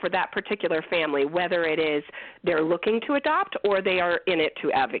is for that particular family, whether it is they're looking to adopt or they are in it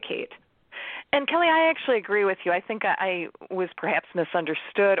to advocate. And Kelly, I actually agree with you. I think I was perhaps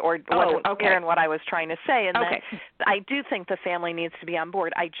misunderstood or wasn't clear in what I was trying to say. And that I do think the family needs to be on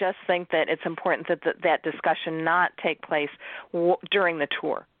board. I just think that it's important that that discussion not take place during the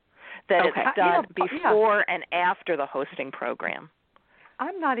tour, that it's done before and after the hosting program.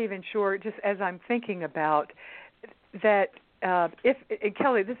 I'm not even sure, just as I'm thinking about that,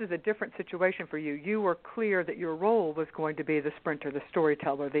 Kelly, this is a different situation for you. You were clear that your role was going to be the sprinter, the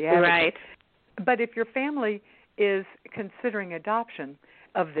storyteller, the advocate. Right. But if your family is considering adoption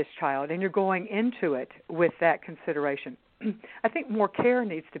of this child and you're going into it with that consideration, I think more care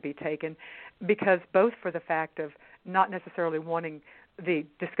needs to be taken, because both for the fact of not necessarily wanting the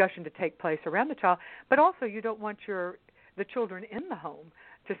discussion to take place around the child, but also you don't want the children in the home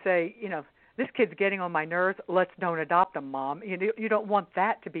to say, this kid's getting on my nerves, let's don't adopt him, Mom. You don't want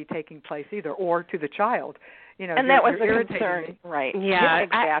that to be taking place either, or to the child. And that was a concern. Right. Yeah,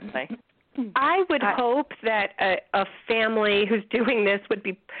 exactly. I would hope that a family who's doing this would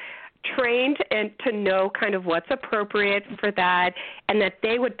be trained and to know kind of what's appropriate for that, and that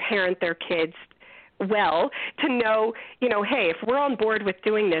they would parent their kids well to know, hey, if we're on board with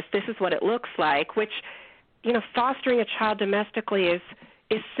doing this, this is what it looks like, which, fostering a child domestically is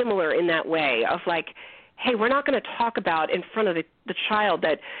similar in that way of like, hey, we're not going to talk about in front of the child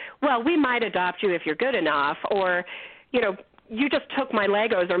that, well, we might adopt you if you're good enough, or, you just took my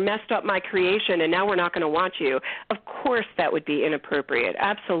Legos or messed up my creation and now we're not going to want you. Of course that would be inappropriate,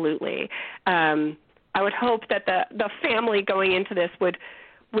 absolutely. I would hope that the family going into this would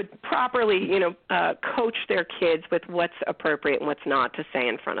properly, coach their kids with what's appropriate and what's not to say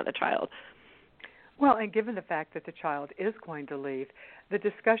in front of the child. Well, and given the fact that the child is going to leave, the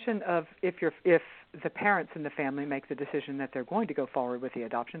discussion of if the parents in the family make the decision that they're going to go forward with the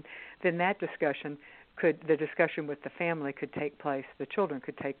adoption, then that discussion the discussion with the family could take place, the children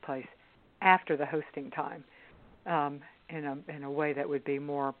could take place after the hosting time, in a way that would be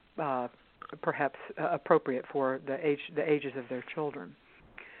more perhaps appropriate for the ages of their children.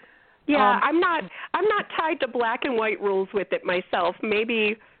 Yeah, I'm not tied to black and white rules with it myself.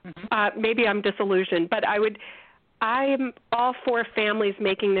 Maybe I'm disillusioned, but I'm all for families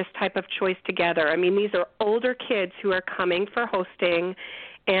making this type of choice together. I mean, these are older kids who are coming for hosting,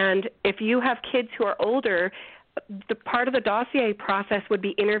 and if you have kids who are older, the part of the dossier process would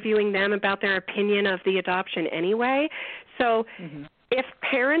be interviewing them about their opinion of the adoption anyway. So if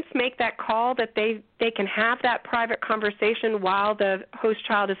parents make that call that they can have that private conversation while the host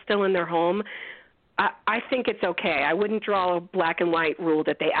child is still in their home, I think it's okay. I wouldn't draw a black and white rule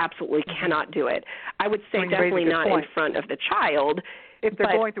that they absolutely cannot do it. I would say definitely not in front of the child. If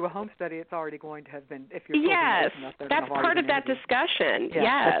they're going through a home study, it's already going to have been. If you're yes, that's part of that discussion. Yeah,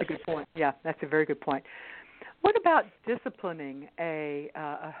 yes, that's a good point. Yeah, that's a very good point. What about disciplining a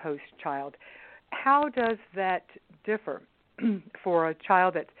host child? How does that differ for a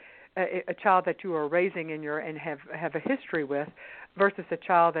child that you are raising and have a history with, versus a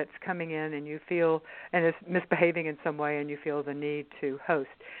child that's coming in and you feel and is misbehaving in some way and you feel the need to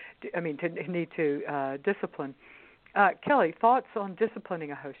need to discipline? Kelly, thoughts on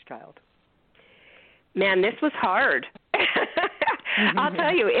disciplining a host child? Man, this was hard. I'll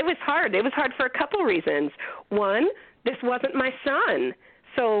tell you, it was hard. It was hard for a couple reasons. One, this wasn't my son,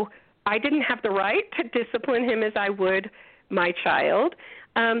 so I didn't have the right to discipline him as I would my child.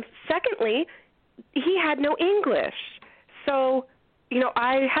 Secondly, he had no English, so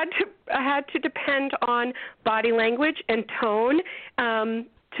I had to depend on body language and tone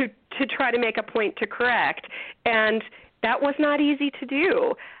to try to make a point to correct, and that was not easy to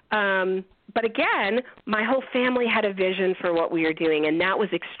do. But again, my whole family had a vision for what we were doing, and that was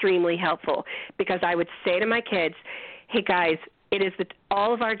extremely helpful, because I would say to my kids, hey, guys, it is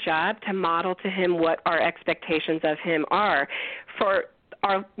all of our job to model to him what our expectations of him are. For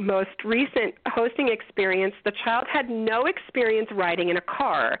our most recent hosting experience, the child had no experience riding in a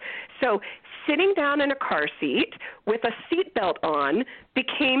car. So sitting down in a car seat with a seatbelt on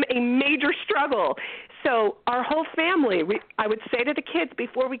became a major struggle. So our whole family, I would say to the kids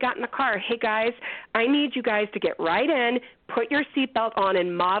before we got in the car, hey, guys, I need you guys to get right in, put your seatbelt on,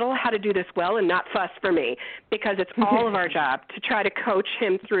 and model how to do this well and not fuss for me, because it's all of our job to try to coach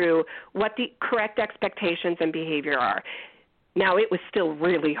him through what the correct expectations and behavior are. Now, it was still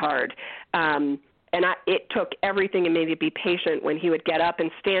really hard, and it took everything in me to be patient when he would get up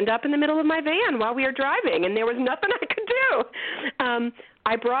and stand up in the middle of my van while we were driving, and there was nothing I could do.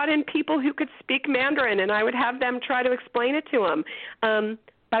 I brought in people who could speak Mandarin, and I would have them try to explain it to him.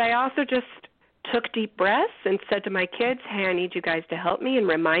 But I also just took deep breaths and said to my kids, hey, I need you guys to help me and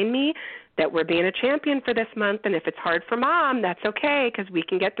remind me that we're being a champion for this month, and if it's hard for Mom, that's okay, because we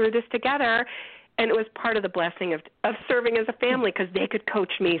can get through this together. And it was part of the blessing of serving as a family, because they could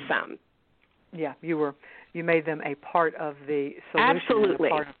coach me some. Yeah, you made them a part of the solution. Absolutely.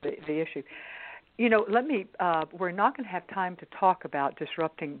 And a part of the issue. We're not going to have time to talk about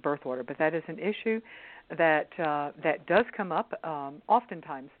disrupting birth order, but that is an issue that does come up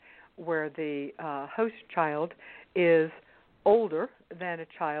oftentimes, where the host child is older than a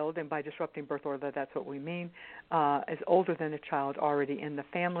child, and by disrupting birth order, that's what we mean, is older than a child already in the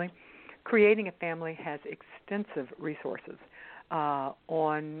family. Creating a Family has extensive resources.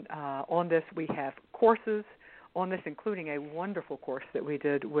 On this, we have courses on this, including a wonderful course that we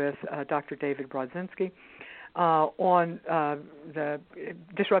did with Dr. David Brodzinski. On the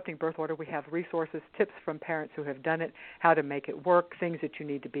disrupting birth order, we have resources, tips from parents who have done it, how to make it work, things that you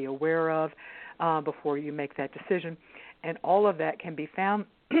need to be aware of before you make that decision. And all of that can be found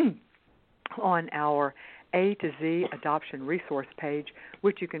on our A to Z adoption resource page,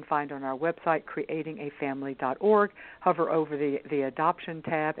 which you can find on our website, creatingafamily.org. Hover over the adoption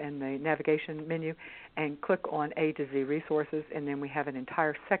tab in the navigation menu and click on A to Z resources, and then we have an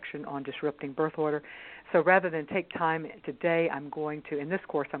entire section on disrupting birth order. So rather than take time today, in this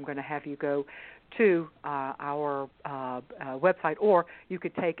course, I'm going to have you go to our website, or you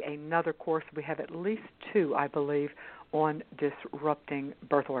could take another course. We have at least 2, I believe, on disrupting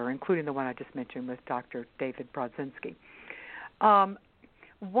birth order, including the one I just mentioned with Dr. David Brodzinski.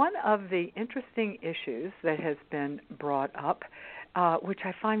 One of the interesting issues that has been brought up, which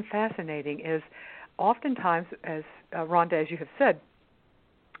I find fascinating, is oftentimes, as Rhonda, as you have said,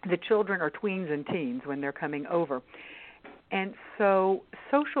 the children are tweens and teens when they're coming over. And so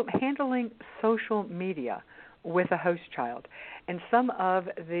handling social media with a host child, and some of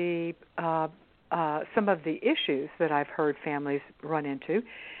the issues that I've heard families run into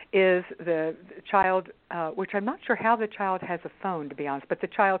is the child, which I'm not sure how the child has a phone, to be honest, but the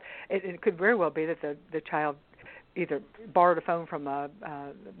child, it could very well be that the child either borrowed a phone from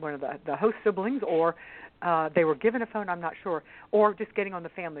one of the host siblings, or they were given a phone, I'm not sure, or just getting on the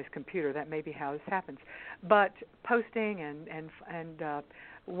family's computer. That may be how this happens. But posting and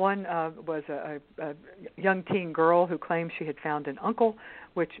one was a young teen girl who claimed she had found an uncle,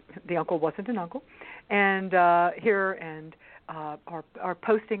 which the uncle wasn't an uncle, and are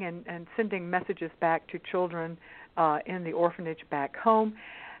posting and sending messages back to children in the orphanage back home.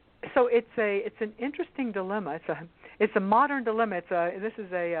 So it's an interesting dilemma. It's a modern dilemma. This is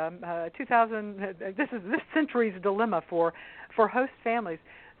this century's dilemma for host families.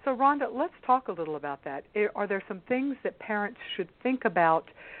 So Rhonda, let's talk a little about that. Are there some things that parents should think about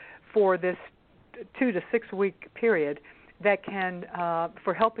for this 2 to 6 week period that can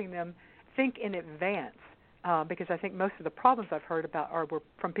for helping them think in advance? Because I think most of the problems I've heard about were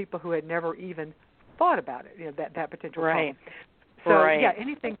from people who had never even thought about it, that potential right. problem. So, right. yeah,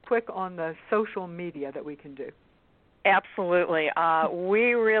 anything quick on the social media that we can do? Absolutely.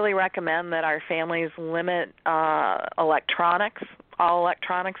 We really recommend that our families limit all electronics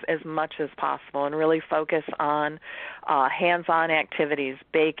as much as possible, and really focus on hands-on activities,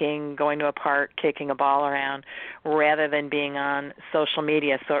 baking, going to a park, kicking a ball around, rather than being on social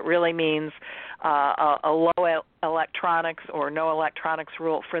media. So it really means a low electronics or no electronics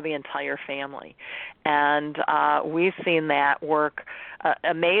rule for the entire family. And we've seen that work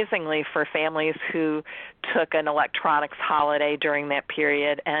amazingly for families who took an electronics holiday during that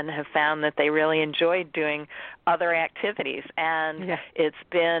period and have found that they really enjoyed doing other activities. And it's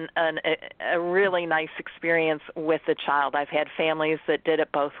been a really nice experience with the child. I've had families that did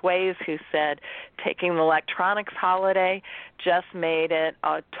it both ways who said taking the electronics holiday just made it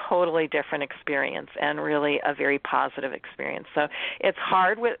a totally different experience and really a very positive experience. So it's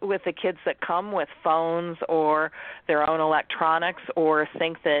hard with the kids that come with phones or their own electronics or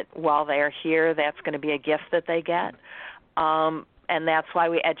think that while they're here that's going to be a gift that they get. And that's why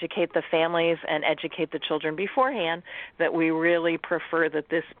we educate the families and educate the children beforehand that we really prefer that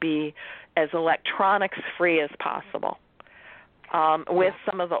this be as electronics-free as possible. With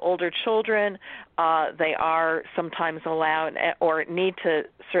some of the older children, they are sometimes allowed or need to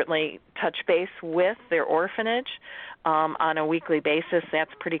certainly touch base with their orphanage on a weekly basis.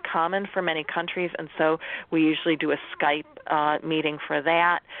 That's pretty common for many countries, and so we usually do a Skype meeting for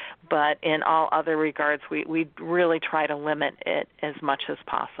that. But in all other regards, we really try to limit it as much as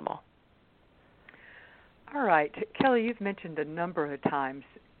possible. All right. Kelly, you've mentioned a number of times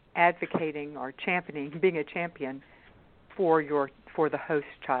advocating or championing, being a champion for the host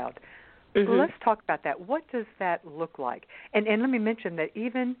child. Mm-hmm. Let's talk about that. What does that look like? And let me mention that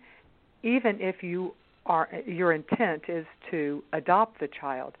even if your intent is to adopt the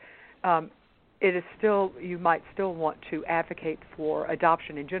child, it is still, you might still want to advocate for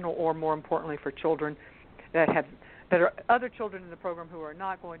adoption in general, or more importantly for children that are other children in the program who are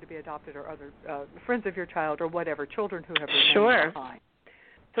not going to be adopted, or other friends of your child, or whatever, children who have remained behind.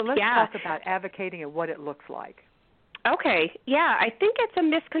 So let's talk about advocating and what it looks like. Okay. Yeah, I think it's a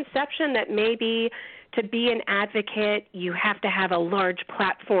misconception that maybe to be an advocate you have to have a large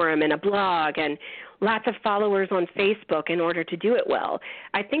platform and a blog and lots of followers on Facebook in order to do it well.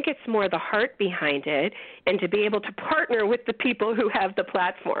 I think it's more the heart behind it and to be able to partner with the people who have the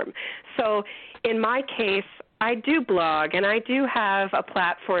platform. So in my case, I do blog and I do have a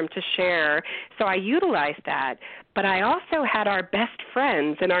platform to share, so I utilize that. But I also had our best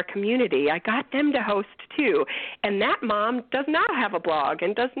friends in our community. I got them to host too. And that mom does not have a blog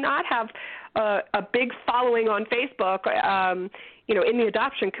and does not have a big following on Facebook, in the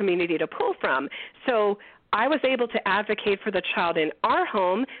adoption community to pull from. So I was able to advocate for the child in our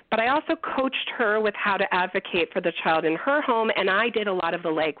home, but I also coached her with how to advocate for the child in her home, and I did a lot of the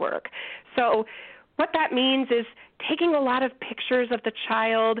legwork. So what that means is taking a lot of pictures of the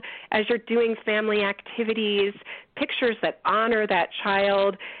child as you're doing family activities, pictures that honor that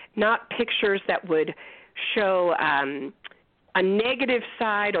child, not pictures that would show a negative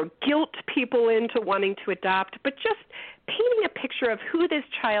side or guilt people into wanting to adopt, but just painting a picture of who this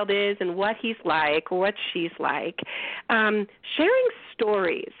child is and what he's like or what she's like. Sharing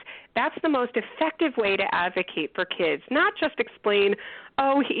stories. That's the most effective way to advocate for kids, not just explain,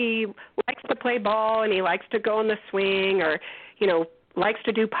 he likes to play ball and he likes to go on the swing or, likes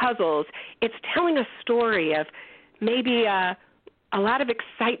to do puzzles. It's telling a story of maybe a lot of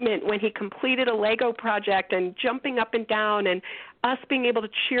excitement when he completed a Lego project and jumping up and down and us being able to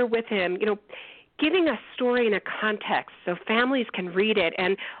cheer with him, giving a story in a context so families can read it.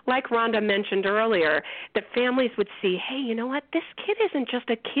 And like Rhonda mentioned earlier, that families would see, hey, you know what, this kid isn't just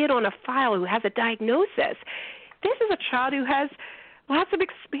a kid on a file who has a diagnosis. This is a child who has lots of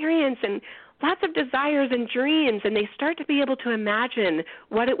experience and lots of desires and dreams, and they start to be able to imagine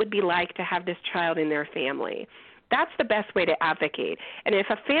what it would be like to have this child in their family. That's the best way to advocate. And if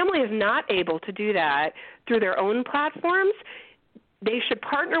a family is not able to do that through their own platforms, they should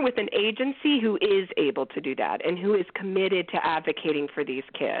partner with an agency who is able to do that and who is committed to advocating for these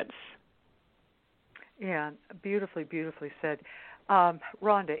kids. Yeah, beautifully, beautifully said.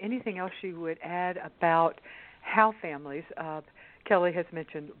 Rhonda, anything else you would add about how families, Kelly has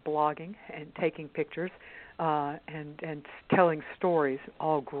mentioned blogging and taking pictures and telling stories,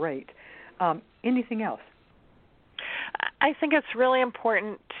 all great. Anything else? I think it's really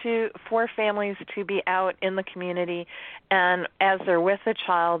important for families to be out in the community, and as they're with the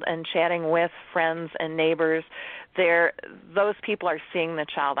child and chatting with friends and neighbors, those people are seeing the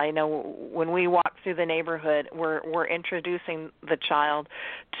child. I know when we walk through the neighborhood, we're introducing the child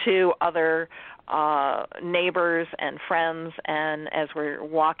to other neighbors and friends, and as we're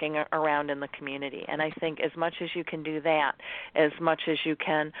walking around in the community. And I think as much as you can do that, as much as you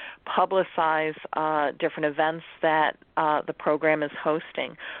can publicize different events that the program is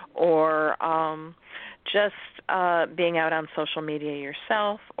hosting, or just being out on social media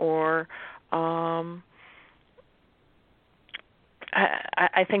yourself, or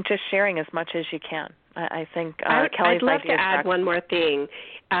I think just sharing as much as you can. I think Kelly's I'd love idea to add one more thing.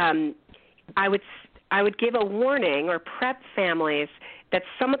 I would give a warning or prep families that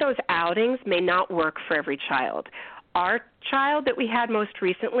some of those outings may not work for every child. Our child that we had most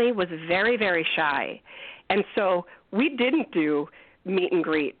recently was very, very shy, and so we didn't do meet and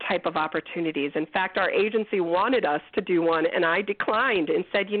greet type of opportunities. In fact, our agency wanted us to do one, and I declined and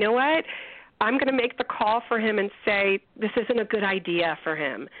said, you know what? I'm going to make the call for him and say this isn't a good idea for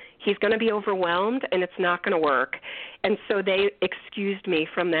him. He's going to be overwhelmed, and it's not going to work. And so they excused me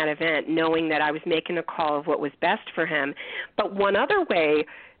from that event, knowing that I was making a call of what was best for him. But one other way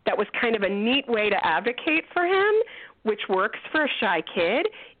that was kind of a neat way to advocate for him, which works for a shy kid,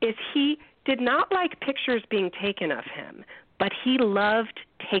 is he did not like pictures being taken of him, but he loved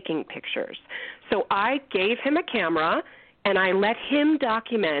taking pictures. So I gave him a camera, and I let him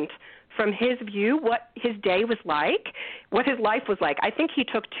document from his view what his day was like, what his life was like. I think he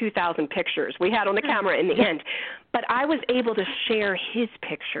took 2,000 pictures we had on the camera in the end. But I was able to share his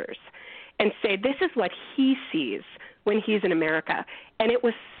pictures and say, this is what he sees when he's in America. And it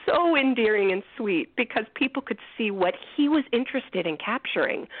was so endearing and sweet because people could see what he was interested in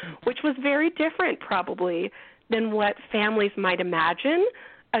capturing, which was very different probably than what families might imagine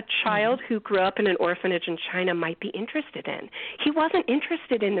a child who grew up in an orphanage in China might be interested in. He wasn't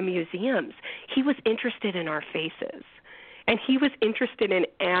interested in the museums. He was interested in our faces. And he was interested in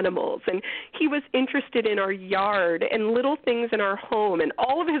animals, and he was interested in our yard and little things in our home and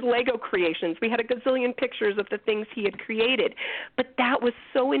all of his Lego creations. We had a gazillion pictures of the things he had created. But that was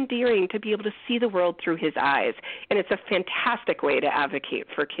so endearing to be able to see the world through his eyes, and it's a fantastic way to advocate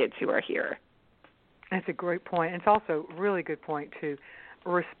for kids who are here. That's a great point. It's also a really good point to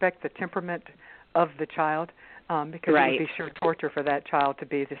respect the temperament of the child, because it would be sure torture for that child to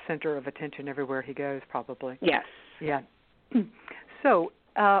be the center of attention everywhere he goes, probably. Yes. Yeah. So,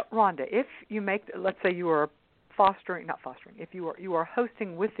 Rhonda, if you make, let's say you are if you are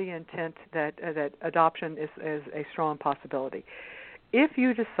hosting with the intent that adoption is a strong possibility, if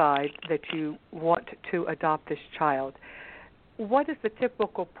you decide that you want to adopt this child, what is the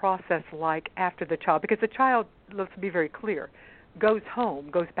typical process like after the child? Because the child, let's be very clear, goes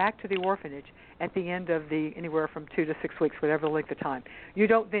back to the orphanage at the end of anywhere from 2 to 6 weeks, whatever the length of time. You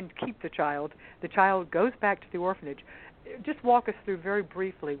don't then keep the child. The child goes back to the orphanage. Just walk us through very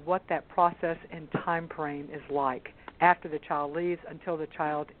briefly what that process and time frame is like after the child leaves until the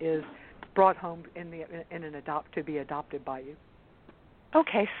child is brought home to be adopted by you.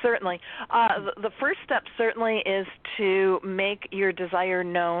 Okay, certainly. The first step certainly is to make your desire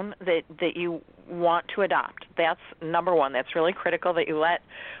known that you want to adopt. That's number one. That's really critical, that you let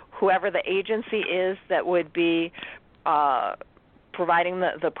whoever the agency is that would be providing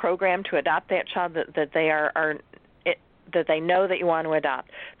the program to adopt that child, that that they know that you want to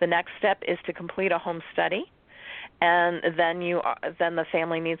adopt. The next step is to complete a home study, and then the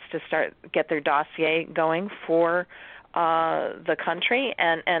family needs to get their dossier going for the country,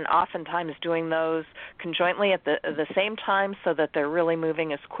 and oftentimes doing those conjointly at the same time so that they're really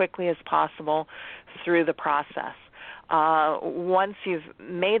moving as quickly as possible through the process. Once you've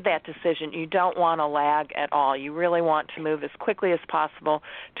made that decision, you don't want to lag at all. You really want to move as quickly as possible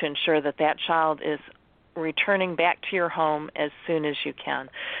to ensure that child is returning back to your home as soon as you can.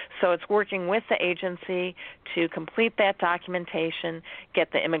 So it's working with the agency to complete that documentation,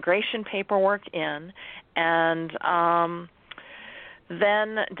 get the immigration paperwork in, and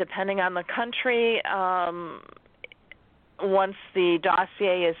then depending on the country, once the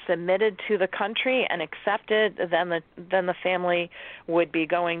dossier is submitted to the country and accepted, then the family would be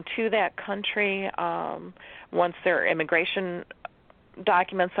going to that country once their immigration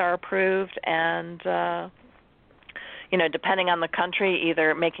documents are approved, and depending on the country,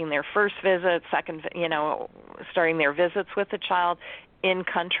 either making their first visit, second, starting their visits with the child in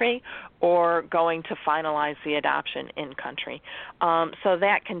country, or going to finalize the adoption in country. So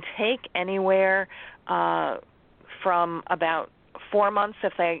that can take anywhere from about 4 months,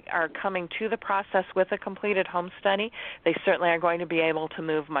 if they are coming to the process with a completed home study, they certainly are going to be able to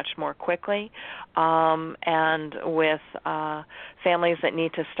move much more quickly. And with families that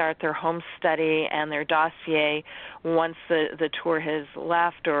need to start their home study and their dossier once the tour has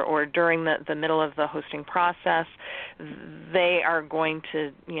left or during the middle of the hosting process, they are going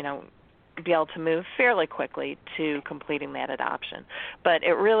to, be able to move fairly quickly to completing that adoption. But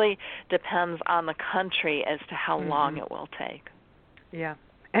it really depends on the country as to how long it will take. Yeah,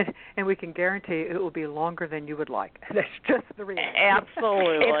 and we can guarantee it will be longer than you would like. That's just the reality.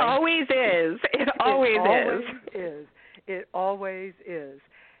 Absolutely. It always is. It always is. It always is.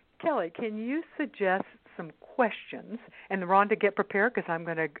 Kelly, can you suggest some questions? And Rhonda, get prepared because I'm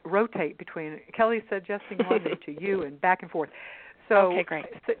going to rotate between Kelly suggesting one to you and back and forth. So okay, great.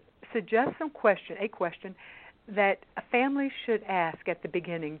 Suggest a question that a family should ask at the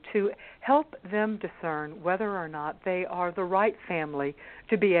beginning to help them discern whether or not they are the right family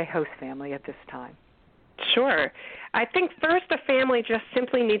to be a host family at this time. Sure. I think first a family just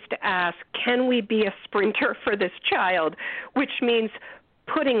simply needs to ask, can we be a sprinter for this child, which means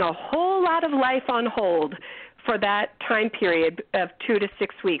putting a whole lot of life on hold for that time period of 2 to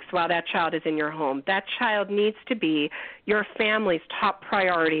 6 weeks while that child is in your home. That child needs to be your family's top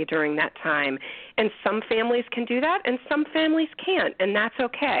priority during that time. And some families can do that and some families can't, and that's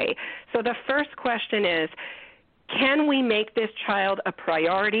okay. So the first question is, can we make this child a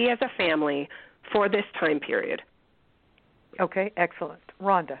priority as a family for this time period? Okay, excellent.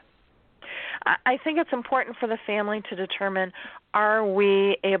 Rhonda. I think it's important for the family to determine, are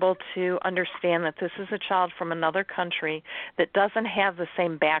we able to understand that this is a child from another country that doesn't have the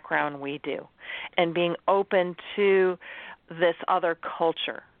same background we do, and being open to this other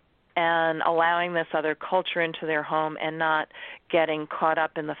culture and allowing this other culture into their home and not getting caught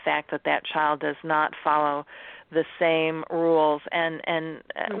up in the fact that that child does not follow the same rules and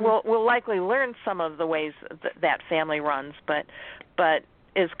we'll likely learn some of the ways that family runs, but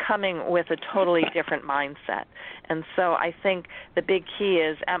is coming with a totally different mindset. And so I think the big key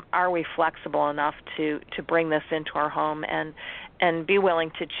is, are we flexible enough to bring this into our home and be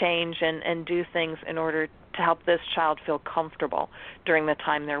willing to change and do things in order to help this child feel comfortable during the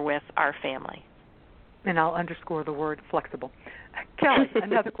time they're with our family. And I'll underscore the word flexible. Kelly,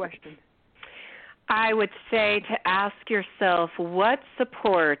 another question. I would say to ask yourself, what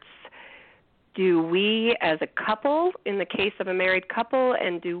supports do we as a couple, in the case of a married couple,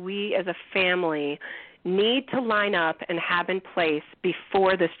 and do we as a family need to line up and have in place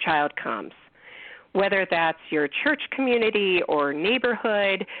before this child comes? Whether that's your church community or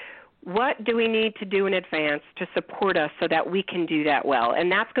neighborhood, what do we need to do in advance to support us so that we can do that well? And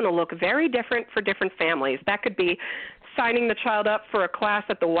that's going to look very different for different families. That could be signing the child up for a class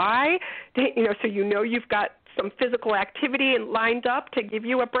at the Y, so you've got some physical activity and lined up to give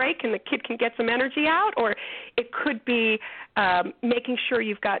you a break and the kid can get some energy out, or it could be making sure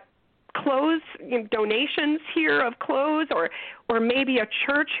you've got clothes, donations here of clothes, or maybe a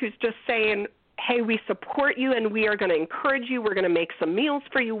church who's just saying, hey, we support you and we are going to encourage you, we're going to make some meals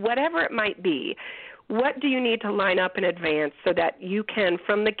for you, whatever it might be. What do you need to line up in advance so that you can,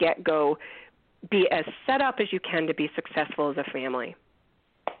 from the get-go, be as set up as you can to be successful as a family?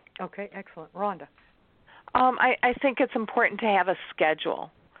 Okay, excellent. Rhonda. I think it's important to have a schedule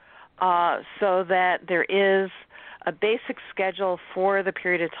so that there is a basic schedule for the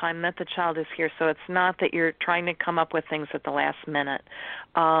period of time that the child is here. So it's not that you're trying to come up with things at the last minute,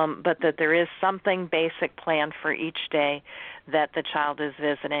 but that there is something basic planned for each day that the child is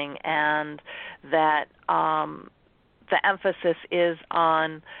visiting, and that the emphasis is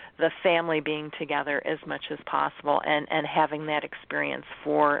on the family being together as much as possible and having that experience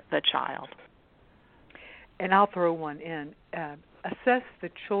for the child. And I'll throw one in. Assess the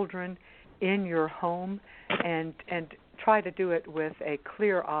children in your home and try to do it with a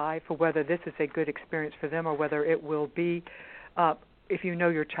clear eye for whether this is a good experience for them or whether it will be, if you know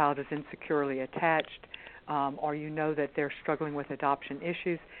your child is insecurely attached or you know that they're struggling with adoption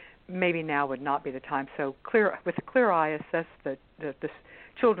issues, maybe now would not be the time. So with a clear eye, assess the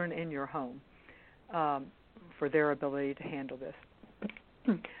children in your home for their ability to handle this.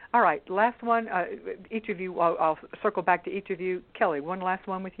 All right, last one. Each of you, I'll circle back to each of you. Kelly, one last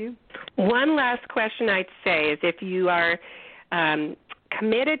one with you. One last question I'd say is, if you are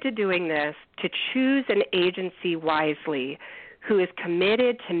committed to doing this, to choose an agency wisely who is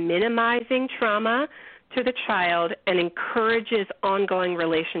committed to minimizing trauma to the child and encourages ongoing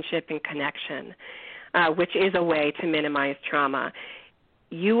relationship and connection, which is a way to minimize trauma.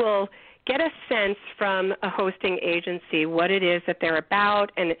 You will get a sense from a hosting agency what it is that they're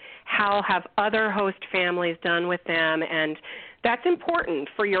about and how have other host families done with them, and That's important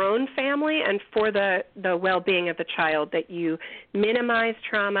for your own family and for the well-being of the child, that you minimize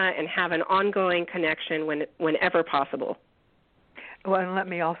trauma and have an ongoing connection whenever possible. Well, and let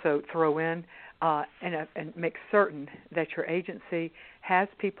me also throw in and make certain that your agency has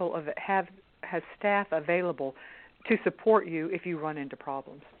has staff available to support you if you run into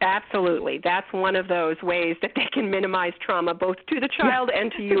problems. Absolutely. That's one of those ways that they can minimize trauma both to the child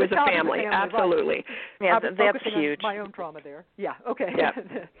and to you as a family. Absolutely. Right. Yeah, that's huge. My own trauma there. Yeah, okay. Yeah.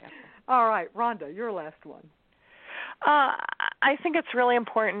 All right, Rhonda, your last one. I think it's really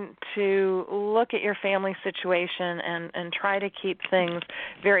important to look at your family situation and try to keep things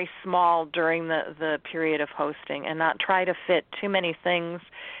very small during the period of hosting and not try to fit too many things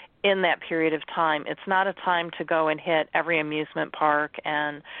in that period of time. It's not a time to go and hit every amusement park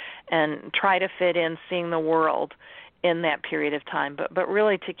and try to fit in seeing the world in that period of time, but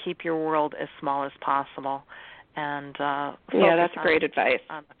really to keep your world as small as possible. And that's great advice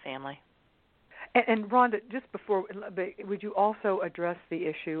on the family. And Rhonda, just before, would you also address the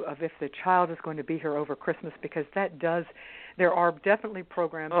issue of if the child is going to be here over Christmas? Because there are definitely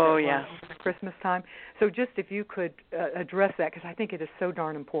programs that run over Christmas time. So just if you could address that, because I think it is so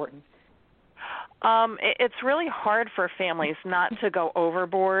darn important. It's really hard for families not to go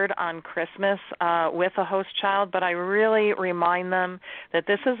overboard on Christmas with a host child, but I really remind them that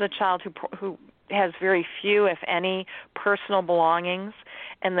this is a child who has very few, if any, personal belongings,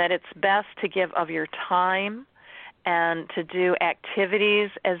 and that it's best to give of your time and to do activities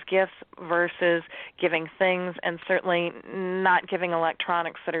as gifts versus giving things, and certainly not giving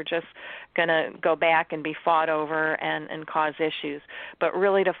electronics that are just going to go back and be fought over and cause issues, but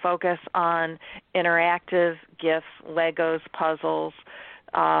really to focus on interactive gifts, Legos, puzzles,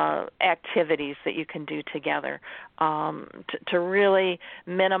 activities that you can do together to really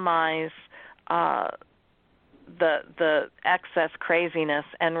minimize the excess craziness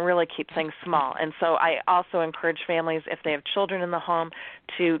and really keep things small. And so I also encourage families, if they have children in the home,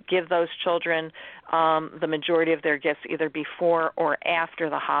 to give those children the majority of their gifts either before or after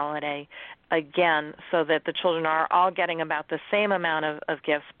the holiday, again, so that the children are all getting about the same amount of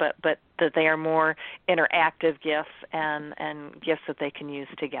gifts, but that they are more interactive gifts and gifts that they can use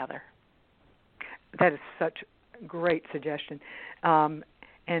together. That is such a great suggestion.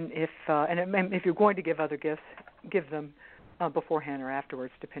 And if you're going to give other gifts, give them beforehand or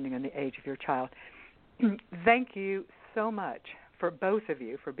afterwards, depending on the age of your child. Thank you so much for both of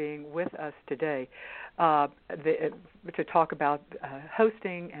you for being with us today to talk about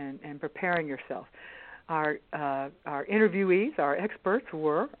hosting and preparing yourself. Our interviewees, our experts,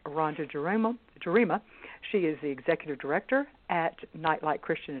 were Rhonda Jarima. She is the executive director at Nightlight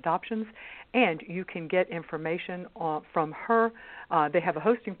Christian Adoptions, and you can get information from her. They have a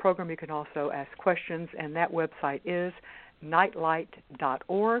hosting program. You can also ask questions, and that website is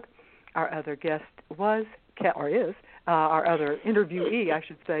nightlight.org. Our other guest our other interviewee, I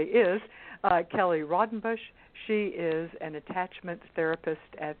should say, is Kelly Rodenbush. She is an attachment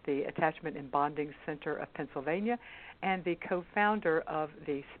therapist at the Attachment and Bonding Center of Pennsylvania and the co-founder of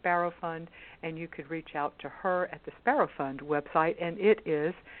the Sparrow Fund, and you could reach out to her at the Sparrow Fund website, and it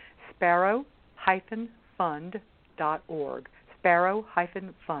is sparrow-fund.org,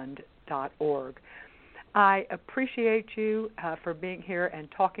 sparrow-fund.org. I appreciate you for being here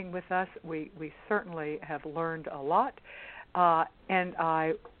and talking with us. We certainly have learned a lot, and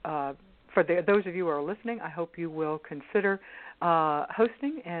for those of you who are listening, I hope you will consider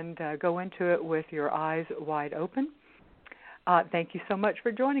hosting and go into it with your eyes wide open. Thank you so much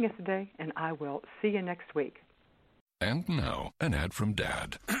for joining us today, and I will see you next week. And now, an ad from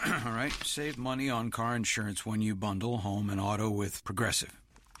Dad. All right, save money on car insurance when you bundle home and auto with Progressive.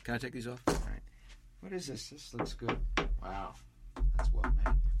 Can I take these off? All right. What is this? This looks good. Wow, that's well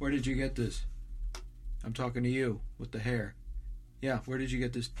made. Where did you get this? I'm talking to you with the hair. Yeah, where did you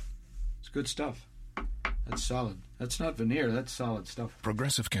get this? It's good stuff. That's solid. That's not veneer. That's solid stuff.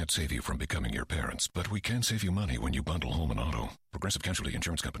 Progressive can't save you from becoming your parents, but we can save you money when you bundle home and auto. Progressive Casualty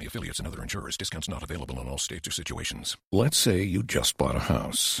Insurance Company, affiliates, and other insurers. Discounts not available in all states or situations. Let's say you just bought a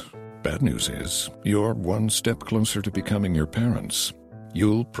house. Bad news is, you're one step closer to becoming your parents.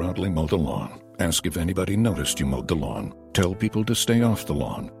 You'll proudly mow the lawn. Ask if anybody noticed you mowed the lawn. Tell people to stay off the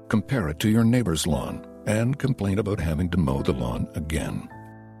lawn. Compare it to your neighbor's lawn. And complain about having to mow the lawn again.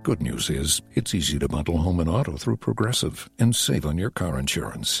 Good news is, it's easy to bundle home and auto through Progressive and save on your car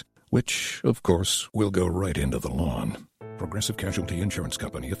insurance, which, of course, will go right into the lawn. Progressive Casualty Insurance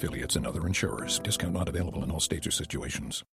Company, affiliates, and other insurers. Discount not available in all states or situations.